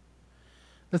ports.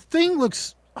 The thing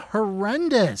looks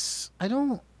horrendous.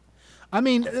 The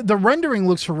rendering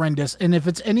looks horrendous. And if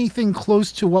it's anything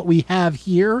close to what we have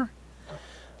here,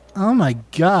 oh my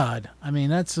God. I mean,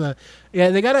 that's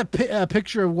they got a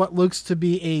picture of what looks to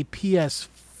be a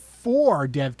PS4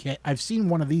 dev kit. I've seen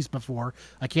one of these before.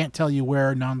 I can't tell you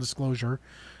where, non-disclosure.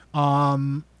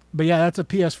 But yeah, that's a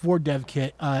PS4 dev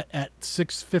kit at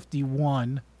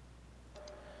 $651.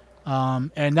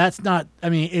 And that's not,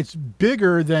 it's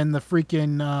bigger than the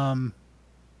freaking,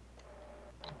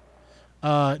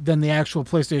 than the actual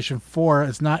PlayStation 4.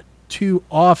 It's not too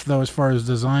off though, as far as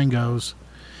design goes.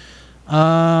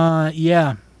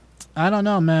 Yeah, I don't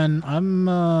know, man.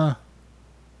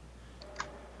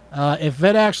 If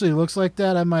it actually looks like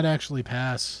that, I might actually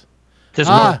pass.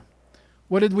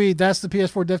 What did we, that's the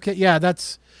PS4 dev kit. Yeah,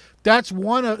 that's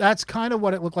kind of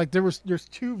what it looked like. There's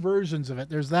 2 versions of it.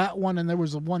 There's that one, and there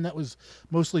was one that was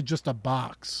mostly just a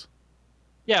box.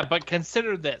 Yeah, but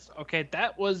consider this. Okay,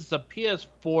 that was the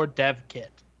PS4 dev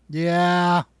kit.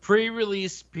 Yeah.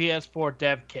 Pre-release PS4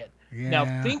 dev kit. Yeah.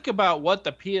 Now think about what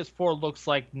the PS4 looks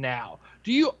like now.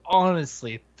 Do you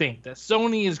honestly think that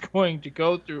Sony is going to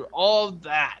go through all of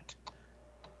that?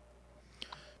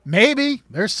 Maybe.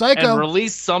 They're psycho. And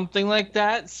release something like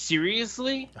that?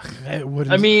 Seriously? It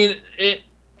wouldn't. I mean,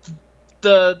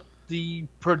 the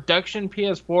production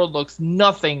PS4 looks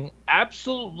nothing,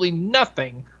 absolutely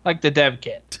nothing like the dev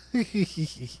kit.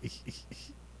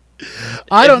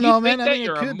 I don't know, man. I think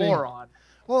you're a moron.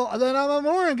 Well, then I'm a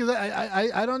moron because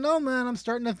I don't know, man. I'm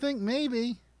starting to think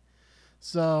maybe.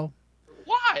 So.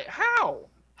 Why? How?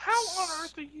 How on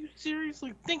earth are you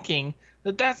seriously thinking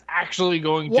that that's actually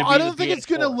going to be? Well, I don't think PS4 it's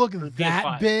going to look that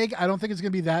PS5? big. I don't think it's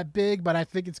going to be that big, but I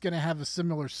think it's going to have a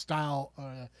similar style,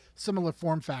 similar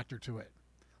form factor to it,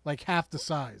 like half the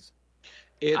size.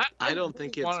 I don't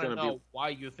think it's going to be. Why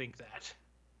you think that?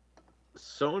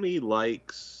 Sony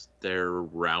likes their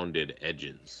rounded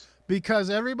edges. Because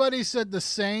everybody said the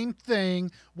same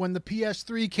thing when the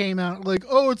PS3 came out. Like,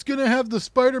 oh, it's going to have the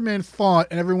Spider-Man font.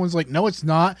 And everyone's like, no, it's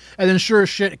not. And then sure as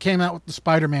shit, it came out with the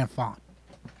Spider-Man font.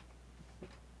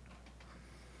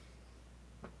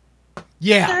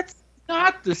 Yeah. That's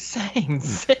not the same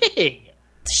thing.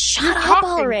 Shut up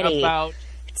already. About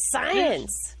it's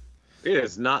science. It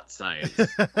is not science.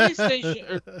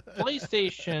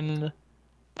 PlayStation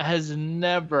has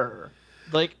never...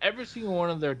 Like, every single one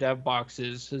of their dev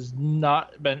boxes has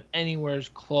not been anywhere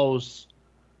close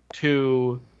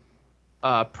to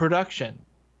production.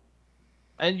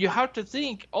 And you have to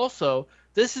think, also,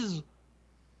 this is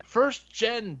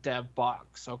first-gen dev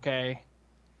box, okay?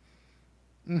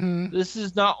 Mm-hmm. This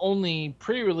is not only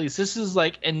pre-release, this is,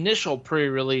 like, initial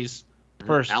pre-release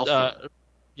first... Alpha.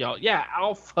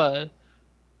 Alpha...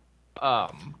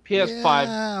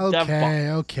 PS5 dev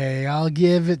box. Okay, I'll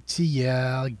give it to you.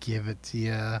 I'll give it to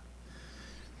you.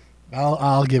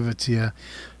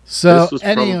 So, this was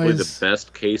probably the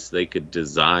best case they could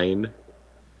design.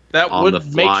 That on would the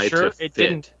fly make sure to it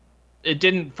fit.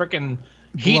 didn't freaking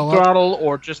heat Blow up. throttle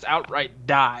or just outright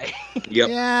die. Yep.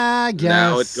 Yeah, I guess.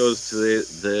 Now it goes to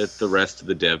the rest of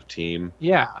the dev team.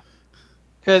 Yeah,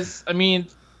 because I mean,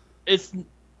 it's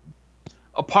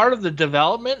a part of the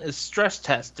development is stress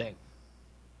testing.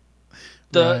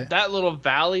 Right. That little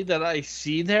valley that I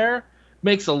see there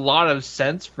makes a lot of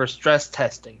sense for stress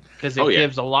testing because it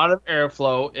gives a lot of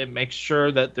airflow. It makes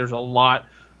sure that there's a lot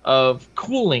of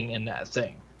cooling in that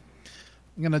thing.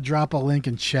 I'm going to drop a link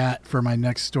in chat for my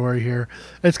next story here.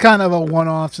 It's kind of a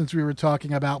one-off since we were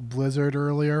talking about Blizzard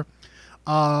earlier.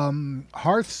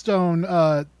 Hearthstone,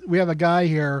 we have a guy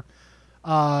here,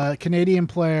 Canadian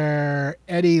player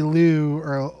Eddie Liu,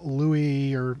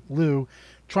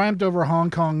 triumphed over Hong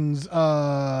Kong's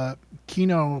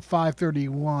Kino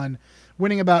 531,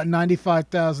 winning about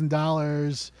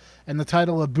 $95,000 and the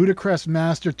title of Budapest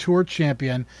Master Tour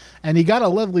Champion. And he got a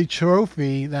lovely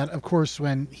trophy that, of course,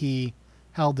 when he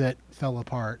held it, fell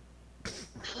apart.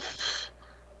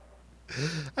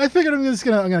 I figured I'm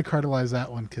gonna cartelize that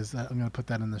one because I'm gonna put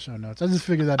that in the show notes. I just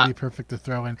figured that'd be perfect to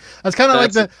throw in. That's kind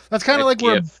of like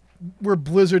where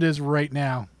Blizzard is right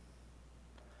now.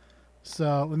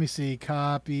 So let me see.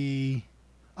 Copy.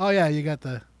 Oh yeah, you got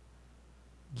the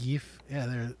GIF. Yeah,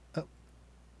 there. Oh.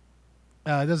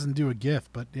 It doesn't do a GIF,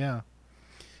 but yeah.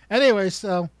 Anyway,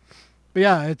 but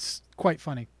yeah, it's quite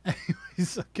funny.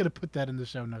 Anyways, I'm gonna put that in the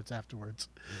show notes afterwards.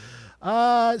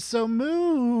 So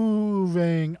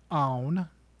moving on.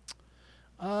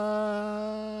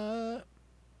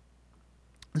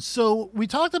 So we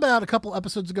talked about a couple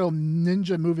episodes ago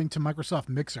Ninja moving to Microsoft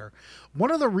Mixer.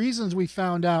 One of the reasons we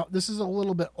found out, this is a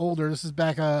little bit older, this is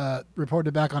back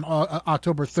reported back on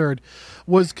October 3rd,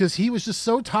 was because he was just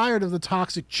so tired of the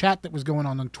toxic chat that was going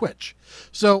on Twitch.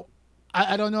 So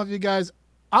I don't know if you guys,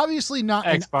 obviously not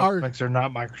Xbox Mixer,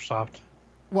 not Microsoft.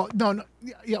 Well, no,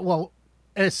 yeah, well,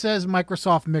 it says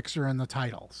Microsoft Mixer in the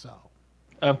title, so.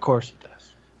 Of course it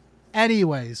does.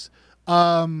 Anyways,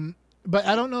 but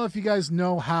I don't know if you guys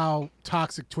know how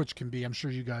toxic Twitch can be. I'm sure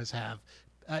you guys have.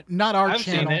 Not our I've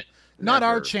channel. seen it. Not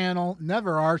our channel.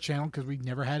 Never our channel, because we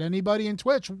never had anybody in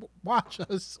Twitch watch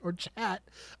us or chat.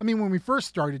 I mean, when we first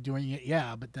started doing it,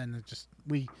 yeah, but then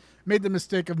we made the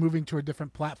mistake of moving to a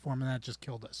different platform, and that just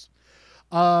killed us.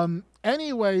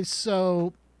 Anyway,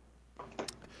 so...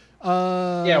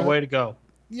 yeah, way to go.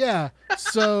 Yeah,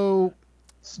 so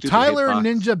Tyler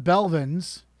Ninja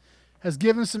Belvins has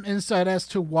given some insight as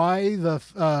to why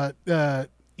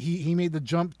he made the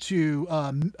jump to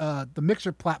the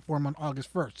Mixer platform on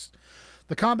August 1st.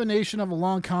 The combination of a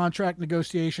long contract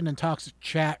negotiation and toxic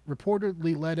chat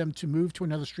reportedly led him to move to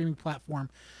another streaming platform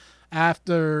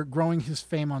after growing his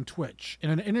fame on Twitch. In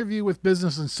an interview with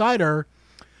Business Insider,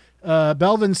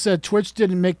 Belvin said Twitch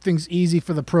didn't make things easy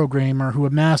for the programmer, who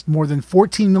amassed more than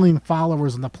 14 million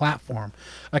followers on the platform.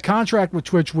 A contract with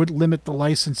Twitch would limit the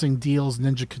licensing deals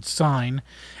Ninja could sign,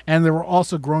 and there were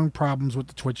also growing problems with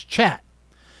the Twitch chat.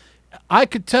 I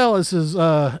could tell, as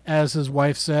his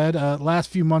wife said,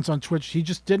 last few months on Twitch, he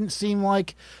just didn't seem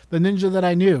like the Ninja that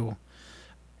I knew.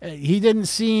 He didn't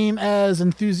seem as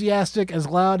enthusiastic, as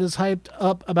loud, as hyped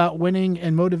up about winning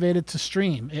and motivated to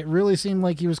stream. It really seemed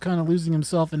like he was kind of losing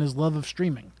himself in his love of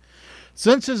streaming.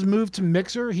 Since his move to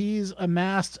Mixer, he's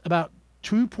amassed about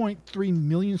 2.3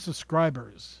 million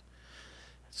subscribers.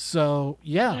 So,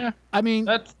 yeah. I mean...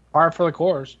 That's par for the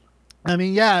course. I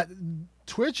mean, yeah,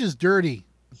 Twitch is dirty.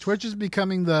 Twitch is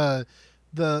becoming the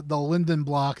Linden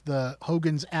Block, the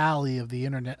Hogan's Alley of the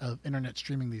internet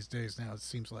streaming these days now, it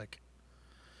seems like.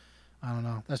 I don't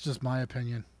know. That's just my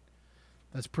opinion.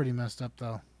 That's pretty messed up,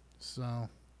 though. So,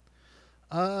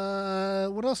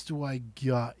 what else do I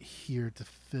got here to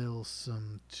fill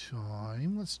some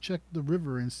time? Let's check the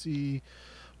river and see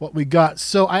what we got.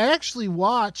 So, I actually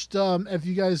watched, if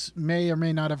you guys may or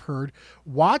may not have heard,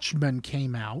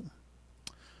 came out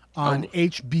on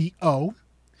HBO.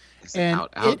 And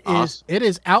it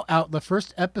is out. The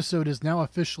first episode is now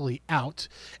officially out,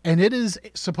 and it is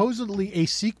supposedly a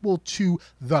sequel to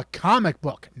the comic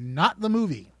book, not the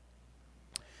movie.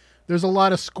 There's a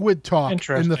lot of squid talk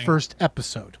in the first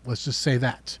episode. Let's just say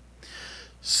that.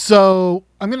 So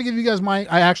I'm going to give you guys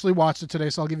I actually watched it today,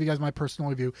 so I'll give you guys my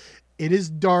personal review. It is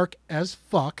dark as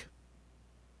fuck,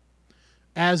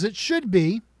 as it should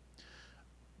be.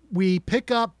 We pick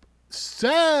up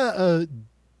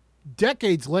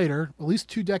decades later, at least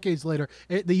 2 decades later.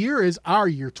 The year is our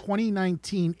year,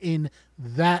 2019, in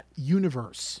that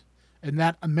universe, in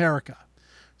that America.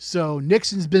 So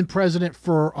Nixon's been president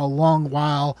for a long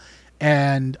while,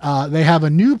 and they have a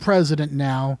new president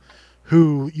now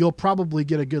who you'll probably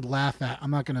get a good laugh at.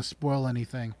 I'm not going to spoil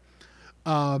anything.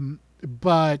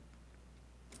 But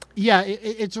yeah,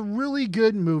 it's a really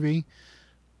good movie.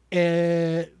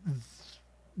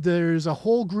 There's a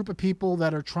whole group of people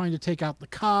that are trying to take out the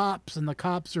cops, and the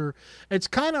cops it's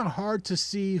kind of hard to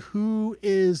see who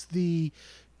is the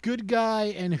good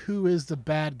guy and who is the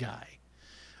bad guy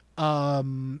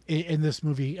in this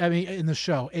movie. I mean, in the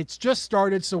show. It's just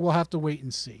started, so we'll have to wait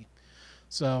and see.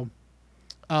 So,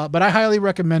 but I highly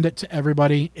recommend it to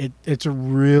everybody. It's a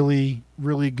really,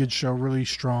 really good show, really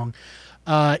strong.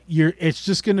 It's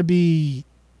just going to be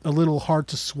a little hard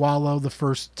to swallow the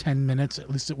first 10 minutes,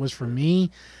 at least it was for me,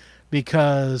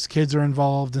 because kids are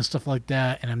involved and stuff like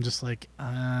that, and I'm just like,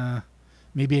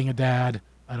 me being a dad,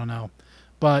 I don't know.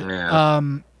 But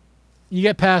you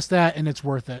get past that and it's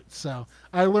worth it. So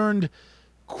I learned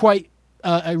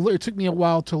it took me a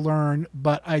while to learn,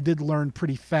 but I did learn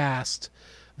pretty fast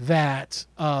that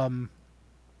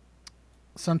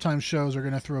sometimes shows are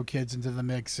going to throw kids into the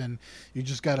mix, and you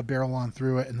just got to barrel on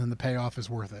through it, and then the payoff is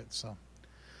worth it. So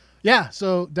yeah,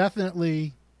 so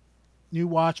definitely new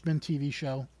Watchmen TV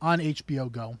show on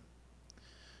HBO Go.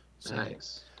 So,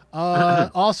 nice.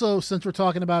 Also, since we're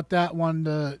talking about that, wanted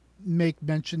to make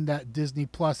mention that Disney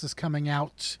Plus is coming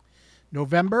out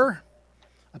November.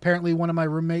 Apparently one of my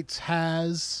roommates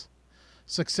has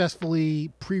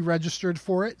successfully pre-registered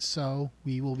for it, so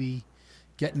we will be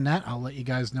getting that. I'll let you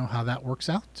guys know how that works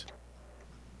out.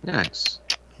 Nice.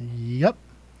 Yep.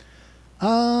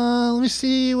 Let me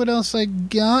see what else I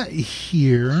got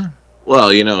here.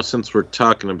 Well, since we're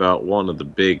talking about one of the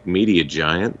big media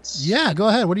giants. Yeah, go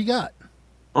ahead. What do you got?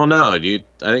 Oh, no. I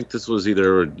think this was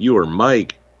either you or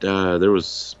Mike. There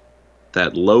was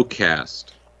that Lowcast.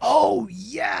 Oh,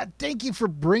 yeah. Thank you for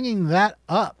bringing that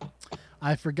up.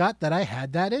 I forgot that I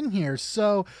had that in here.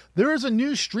 So there is a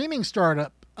new streaming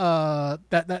startup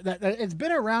that it's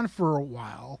been around for a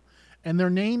while, and their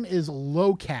name is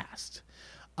Lowcast.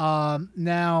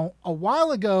 Now, a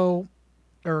while ago,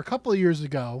 or a couple of years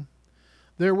ago,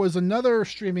 there was another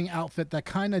streaming outfit that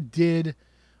kind of did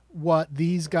what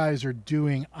these guys are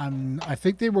doing. I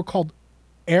think they were called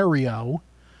Aereo.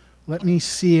 Let me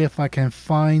see if I can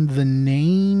find the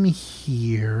name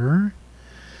here.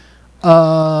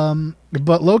 But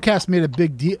Lowcast made a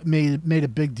big deal. Made a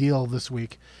big deal this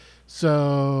week.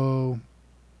 So,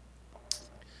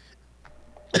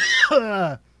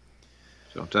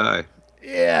 Don't die.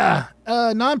 Yeah,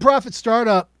 nonprofit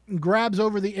startup grabs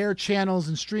over-the-air channels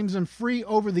and streams them free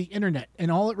over the internet,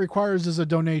 and all it requires is a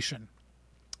donation.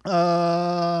 You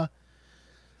got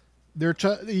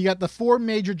the four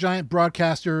major giant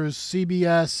broadcasters,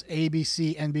 CBS,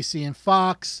 ABC, NBC, and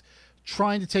Fox,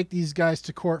 trying to take these guys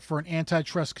to court for an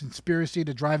antitrust conspiracy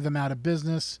to drive them out of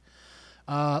business.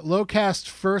 Lowcast's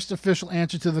first official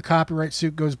answer to the copyright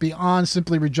suit goes beyond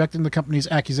simply rejecting the company's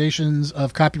accusations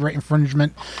of copyright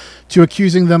infringement to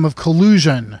accusing them of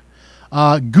collusion.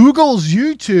 Google's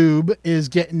YouTube is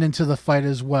getting into the fight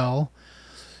as well.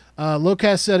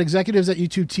 Lowcast said executives at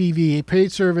YouTube TV, a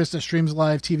paid service that streams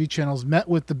live TV channels, met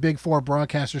with the big four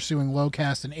broadcasters suing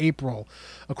Lowcast in April.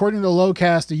 According to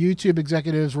Lowcast, the YouTube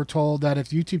executives were told that if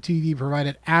YouTube TV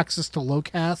provided access to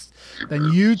Lowcast, then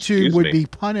YouTube would be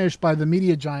punished by the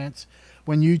media giants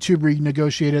when YouTube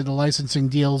renegotiated the licensing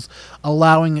deals,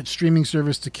 allowing its streaming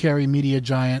service to carry the media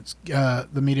giants'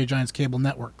 cable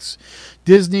networks.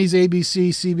 Disney's ABC,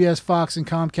 CBS, Fox, and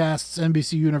Comcast's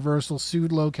NBC Universal sued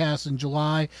Lowcast in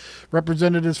July.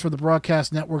 Representatives for the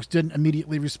broadcast networks didn't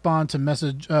immediately respond to a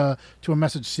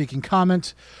message seeking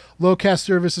comment. Lowcast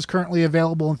service is currently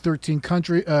available in 13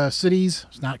 cities,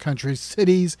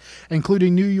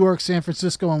 including New York, San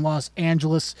Francisco, and Los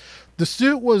Angeles. The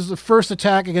suit was the first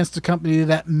attack against the company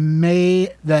that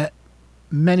many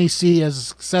see as a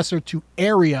successor to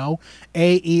Aereo,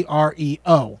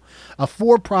 Aereo, a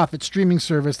for-profit streaming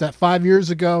service that 5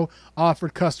 years ago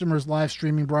offered customers live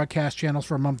streaming broadcast channels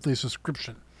for a monthly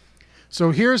subscription. So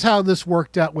here's how this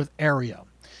worked out with Aereo.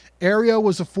 Aereo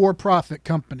was a for-profit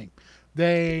company.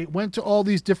 They went to all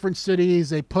these different cities.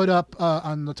 They put up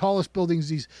on the tallest buildings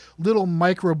these little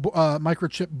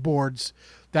microchip boards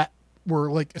that were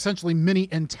like essentially mini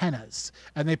antennas,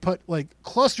 and they put like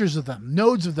clusters of them,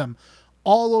 nodes of them,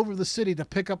 all over the city to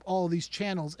pick up all of these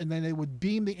channels, and then they would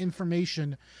beam the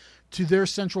information to their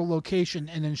central location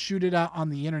and then shoot it out on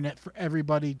the internet for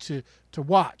everybody to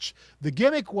watch. The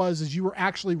gimmick was you were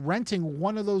actually renting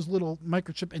one of those little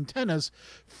microchip antennas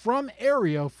from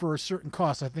Aereo for a certain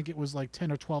cost. I think it was like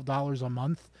 $10 or $12 a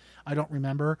month. I don't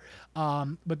remember.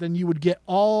 But then you would get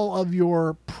all of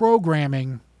your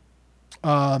programming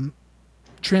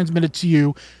transmitted to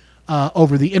you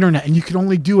over the internet, and you could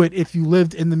only do it if you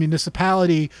lived in the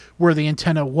municipality where the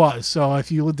antenna was. So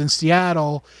if you lived in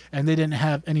Seattle and they didn't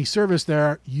have any service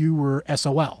there, you were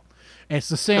SOL. It's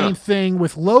the same thing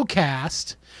with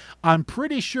Lowcast. I'm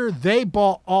pretty sure they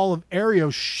bought all of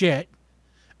Aereo's shit.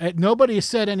 Nobody has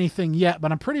said anything yet,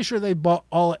 but I'm pretty sure they bought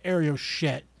all of Aereo's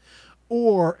shit,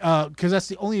 or because that's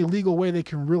the only legal way they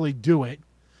can really do it.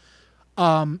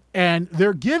 And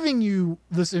they're giving you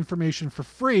this information for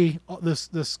free,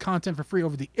 this content for free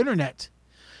over the internet,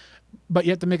 but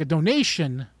you have to make a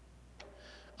donation.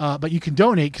 But you can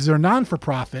donate because they're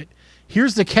non-for-profit.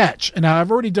 Here's the catch, and now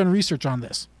I've already done research on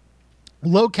this.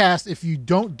 Lowcast, if you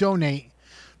don't donate,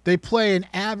 they play an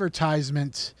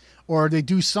advertisement or they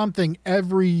do something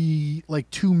every like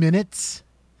 2 minutes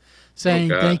saying,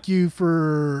 thank you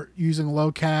for using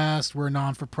Lowcast. We're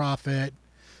non-for-profit.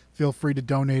 Feel free to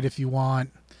donate if you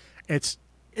want.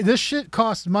 This shit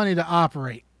costs money to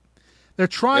operate. They're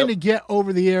trying to get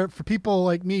over the air for people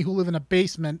like me who live in a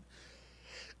basement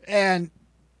and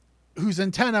whose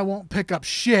antenna won't pick up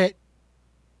shit.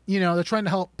 You know, they're trying to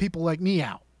help people like me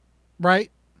out, right?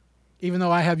 Even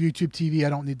though I have YouTube TV, I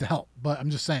don't need the help, but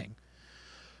I'm just saying.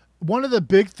 One of the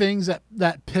big things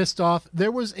that pissed off,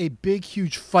 there was a big,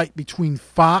 huge fight between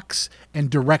Fox and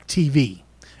DirecTV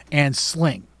and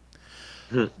Sling.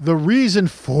 The reason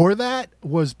for that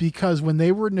was because when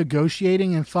they were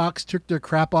negotiating and Fox took their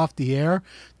crap off the air,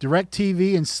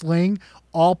 DirecTV and Sling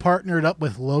all partnered up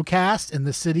with Lowcast in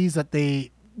the cities that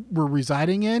they were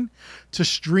residing in to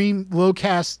stream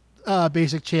low-cast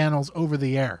basic channels over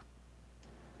the air.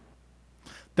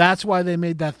 That's why they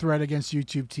made that threat against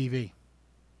YouTube TV.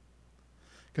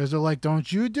 Because they're like,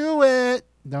 don't you do it.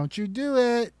 Don't you do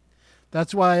it.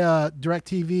 That's why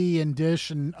DirecTV and Dish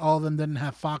and all of them didn't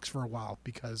have Fox for a while.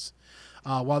 Because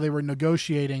while they were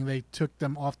negotiating, they took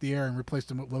them off the air and replaced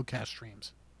them with low-cast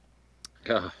streams.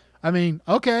 I mean,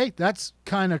 okay, that's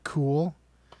kind of cool.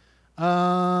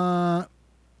 Other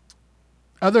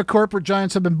corporate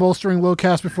giants have been bolstering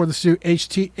low-cast before the suit.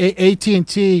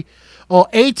 AT&T. Well,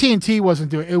 AT&T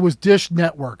wasn't doing it. It was Dish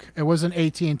Network. It wasn't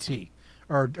AT&T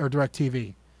or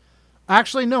DirecTV.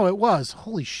 Actually, no, it was.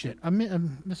 Holy shit.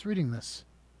 I'm misreading this.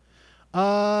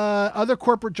 Other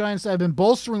corporate giants that have been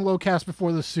bolstering low-cast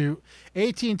before the suit.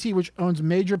 AT&T, which owns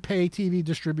major pay TV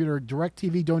distributor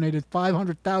DirecTV, donated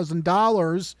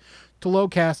 $500,000 to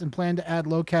low-cast and planned to add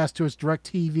low-cast to its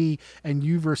DirecTV and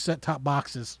Uverse set-top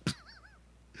boxes.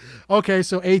 Okay,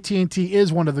 so AT&T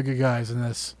is one of the good guys in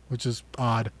this, which is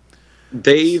odd.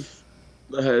 They've,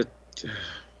 I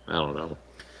don't know.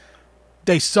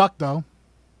 They suck, though.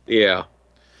 Yeah.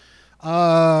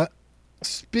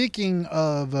 Speaking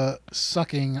of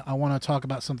sucking, I want to talk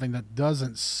about something that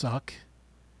doesn't suck.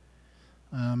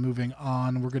 Moving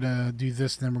on, we're going to do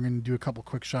this, and then we're going to do a couple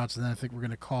quick shots, and then I think we're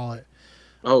going to call it.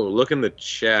 Oh, look in the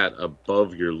chat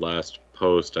above your last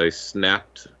post. I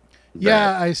snapped that.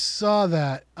 Yeah, I saw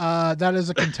that. That is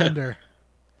a contender.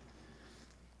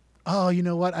 Oh, you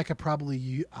know what? I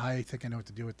think I know what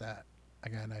to do with that. I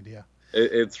got an idea.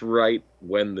 It's right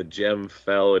when the gem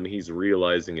fell and he's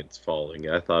realizing it's falling.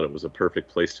 I thought it was a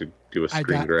perfect place to do a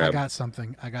screen grab. I got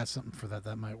something for that.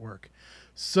 That might work.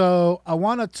 So I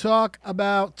want to talk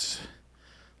about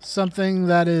something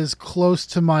that is close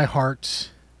to my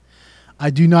heart. I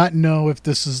do not know if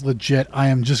this is legit. I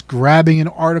am just grabbing an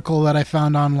article that I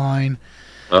found online.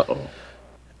 Uh-oh.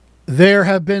 There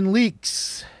have been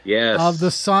leaks of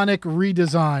the Sonic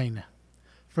redesign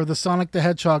for the Sonic the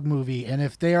Hedgehog movie. And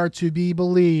if they are to be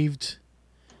believed,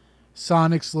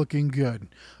 Sonic's looking good.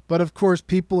 But of course,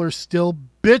 people are still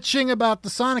bitching about the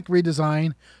Sonic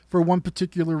redesign for one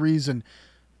particular reason.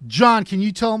 John, can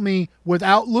you tell me,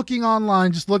 without looking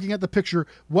online, just looking at the picture,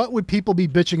 what would people be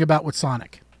bitching about with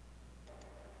Sonic?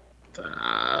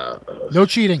 No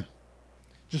cheating.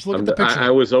 Just look at the picture. I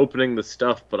was opening the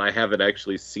stuff, but I haven't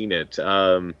actually seen it.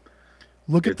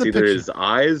 Look at the picture. It's either his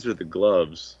eyes or the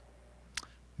gloves.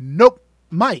 Nope.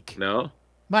 Mike. No.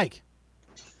 Mike.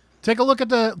 Take a look at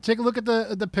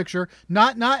the picture.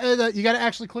 Not you got to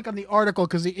actually click on the article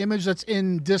because the image that's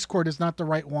in Discord is not the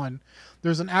right one.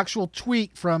 There's an actual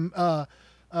tweet from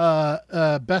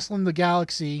Bestlin the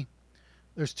Galaxy.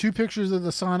 There's two pictures of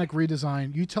the Sonic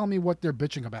redesign. You tell me what they're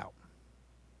bitching about.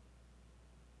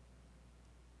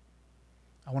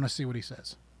 I want to see what he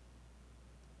says.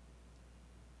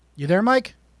 You there,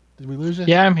 Mike? Did we lose you?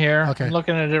 Yeah, I'm here. Okay. I'm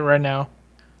looking at it right now.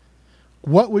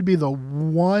 What would be the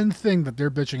one thing that they're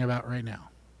bitching about right now?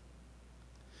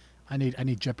 I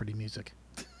need Jeopardy music.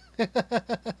 What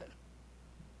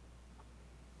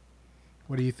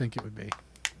do you think it would be?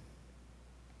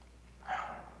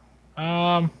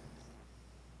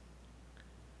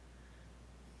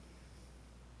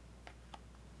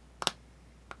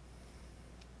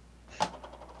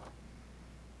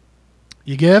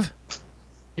 You give?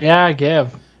 Yeah, I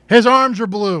give. His arms are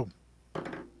blue.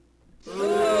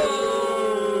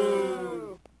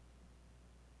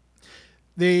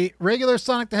 The regular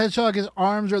Sonic the Hedgehog, his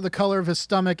arms are the color of his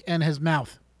stomach and his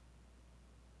mouth.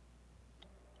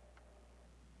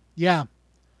 Yeah.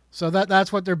 So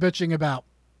that's what they're bitching about.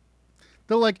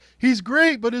 They're like, he's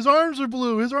great, but his arms are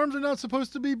blue. His arms are not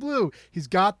supposed to be blue. He's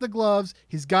got the gloves.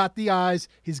 He's got the eyes.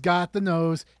 He's got the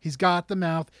nose. He's got the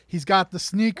mouth. He's got the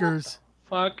sneakers.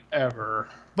 Fuck ever.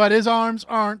 But his arms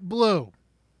aren't blue.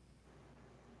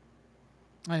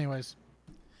 Anyways,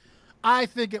 I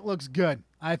think it looks good.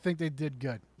 I think they did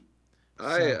good.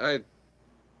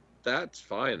 That's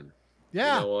fine.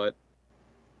 Yeah. You know what?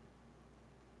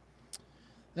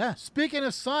 Yeah. Speaking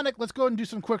of Sonic, let's go ahead and do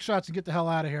some quick shots and get the hell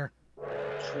out of here.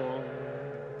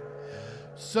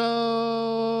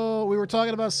 So we were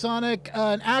talking about Sonic.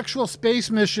 An actual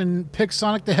space mission picked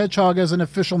Sonic the Hedgehog as an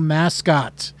official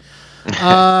mascot.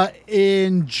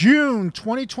 In June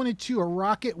 2022, a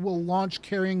rocket will launch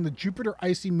carrying the Jupiter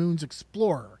Icy Moons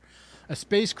Explorer, a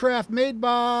spacecraft made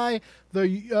by the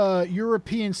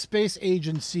European Space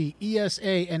Agency, ESA,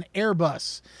 and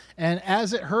Airbus. And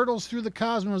as it hurtles through the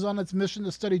cosmos on its mission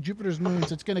to study Jupiter's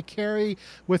moons, it's going to carry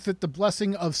with it the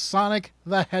blessing of Sonic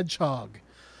the Hedgehog.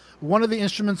 One of the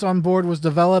instruments on board was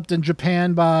developed in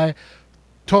Japan by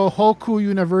Tohoku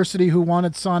University, who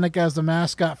wanted Sonic as the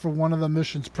mascot for one of the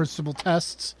mission's principal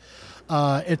tests.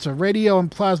 It's a radio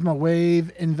and plasma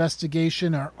wave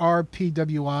investigation, or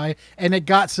RPWI, and it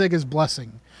got Sega's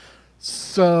blessing.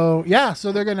 So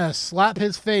they're gonna slap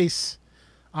his face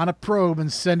on a probe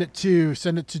and send it to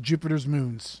Jupiter's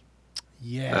moons.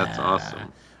 Yeah, that's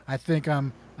awesome. I think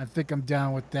I'm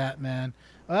down with that, man.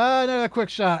 Another quick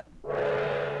shot.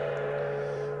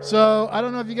 So I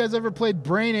don't know if you guys ever played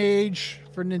Brain Age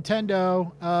for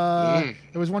Nintendo.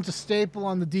 It was once a staple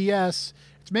on the DS.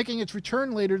 It's making its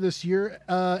return later this year,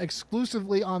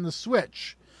 exclusively on the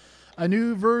Switch. A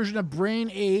new version of Brain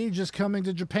Age is coming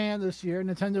to Japan this year.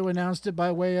 Nintendo announced it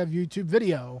by way of YouTube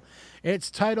video.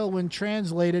 Its title, when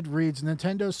translated, reads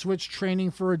Nintendo Switch Training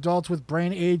for Adults with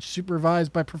Brain Age,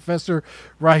 supervised by Professor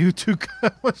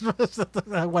Ryutuka.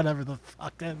 Whatever the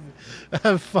fuck.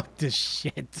 Fuck this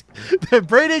shit.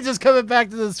 Brain Age is coming back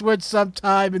to the Switch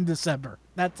sometime in December.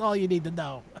 That's all you need to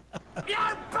know. You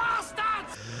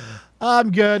bastards!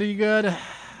 I'm good. Are you good?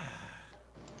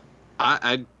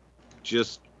 I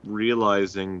just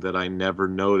realizing that I never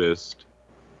noticed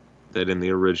that in the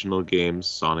original games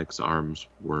Sonic's arms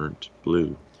weren't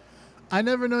blue. I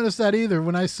never noticed that either.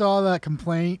 When I saw that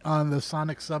complaint on the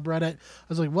Sonic subreddit, I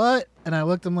was like, what? And I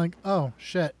looked, I'm like, oh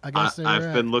shit, I guess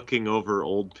I've been looking over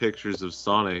old pictures of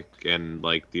Sonic and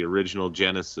like the original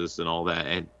Genesis and all that,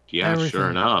 and everything.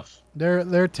 Sure enough.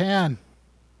 They're tan.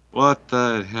 What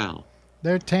the hell?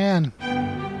 They're tan.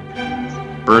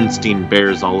 Bernstein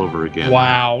Bears all over again.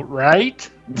 Wow, right?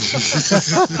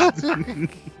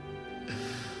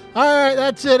 All right,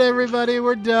 that's it, everybody.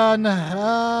 We're done.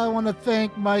 I want to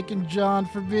thank Mike and John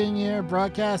for being here,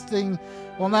 broadcasting.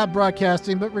 Well, not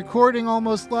broadcasting, but recording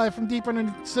almost live from deep in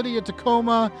the city of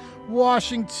Tacoma,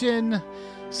 Washington.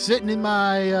 Sitting in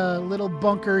my little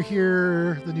bunker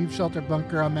here, the Noob Shelter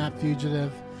bunker on Map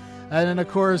Fugitive. And then, of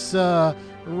course, Rythone,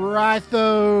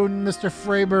 Mr.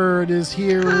 Freybird is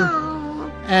here.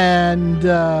 And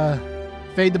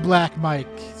Fade the Black Mike.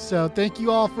 So thank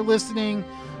you all for listening.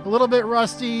 A little bit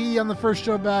rusty on the first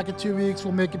show back in 2 weeks.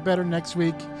 We'll make it better next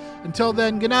week. Until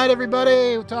then, good night,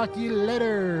 everybody. We'll talk to you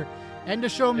later. End of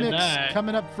show Good mix night.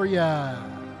 coming up for ya.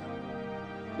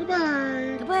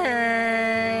 Goodbye. Goodbye.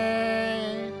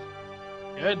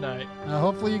 Good night.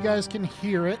 Hopefully you guys can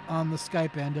hear it on the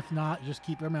Skype end. If not, just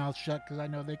keep your mouth shut because I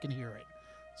know they can hear it.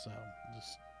 So,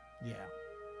 just, yeah.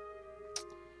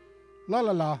 La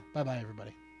la la. Bye-bye,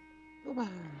 everybody. Bye-bye.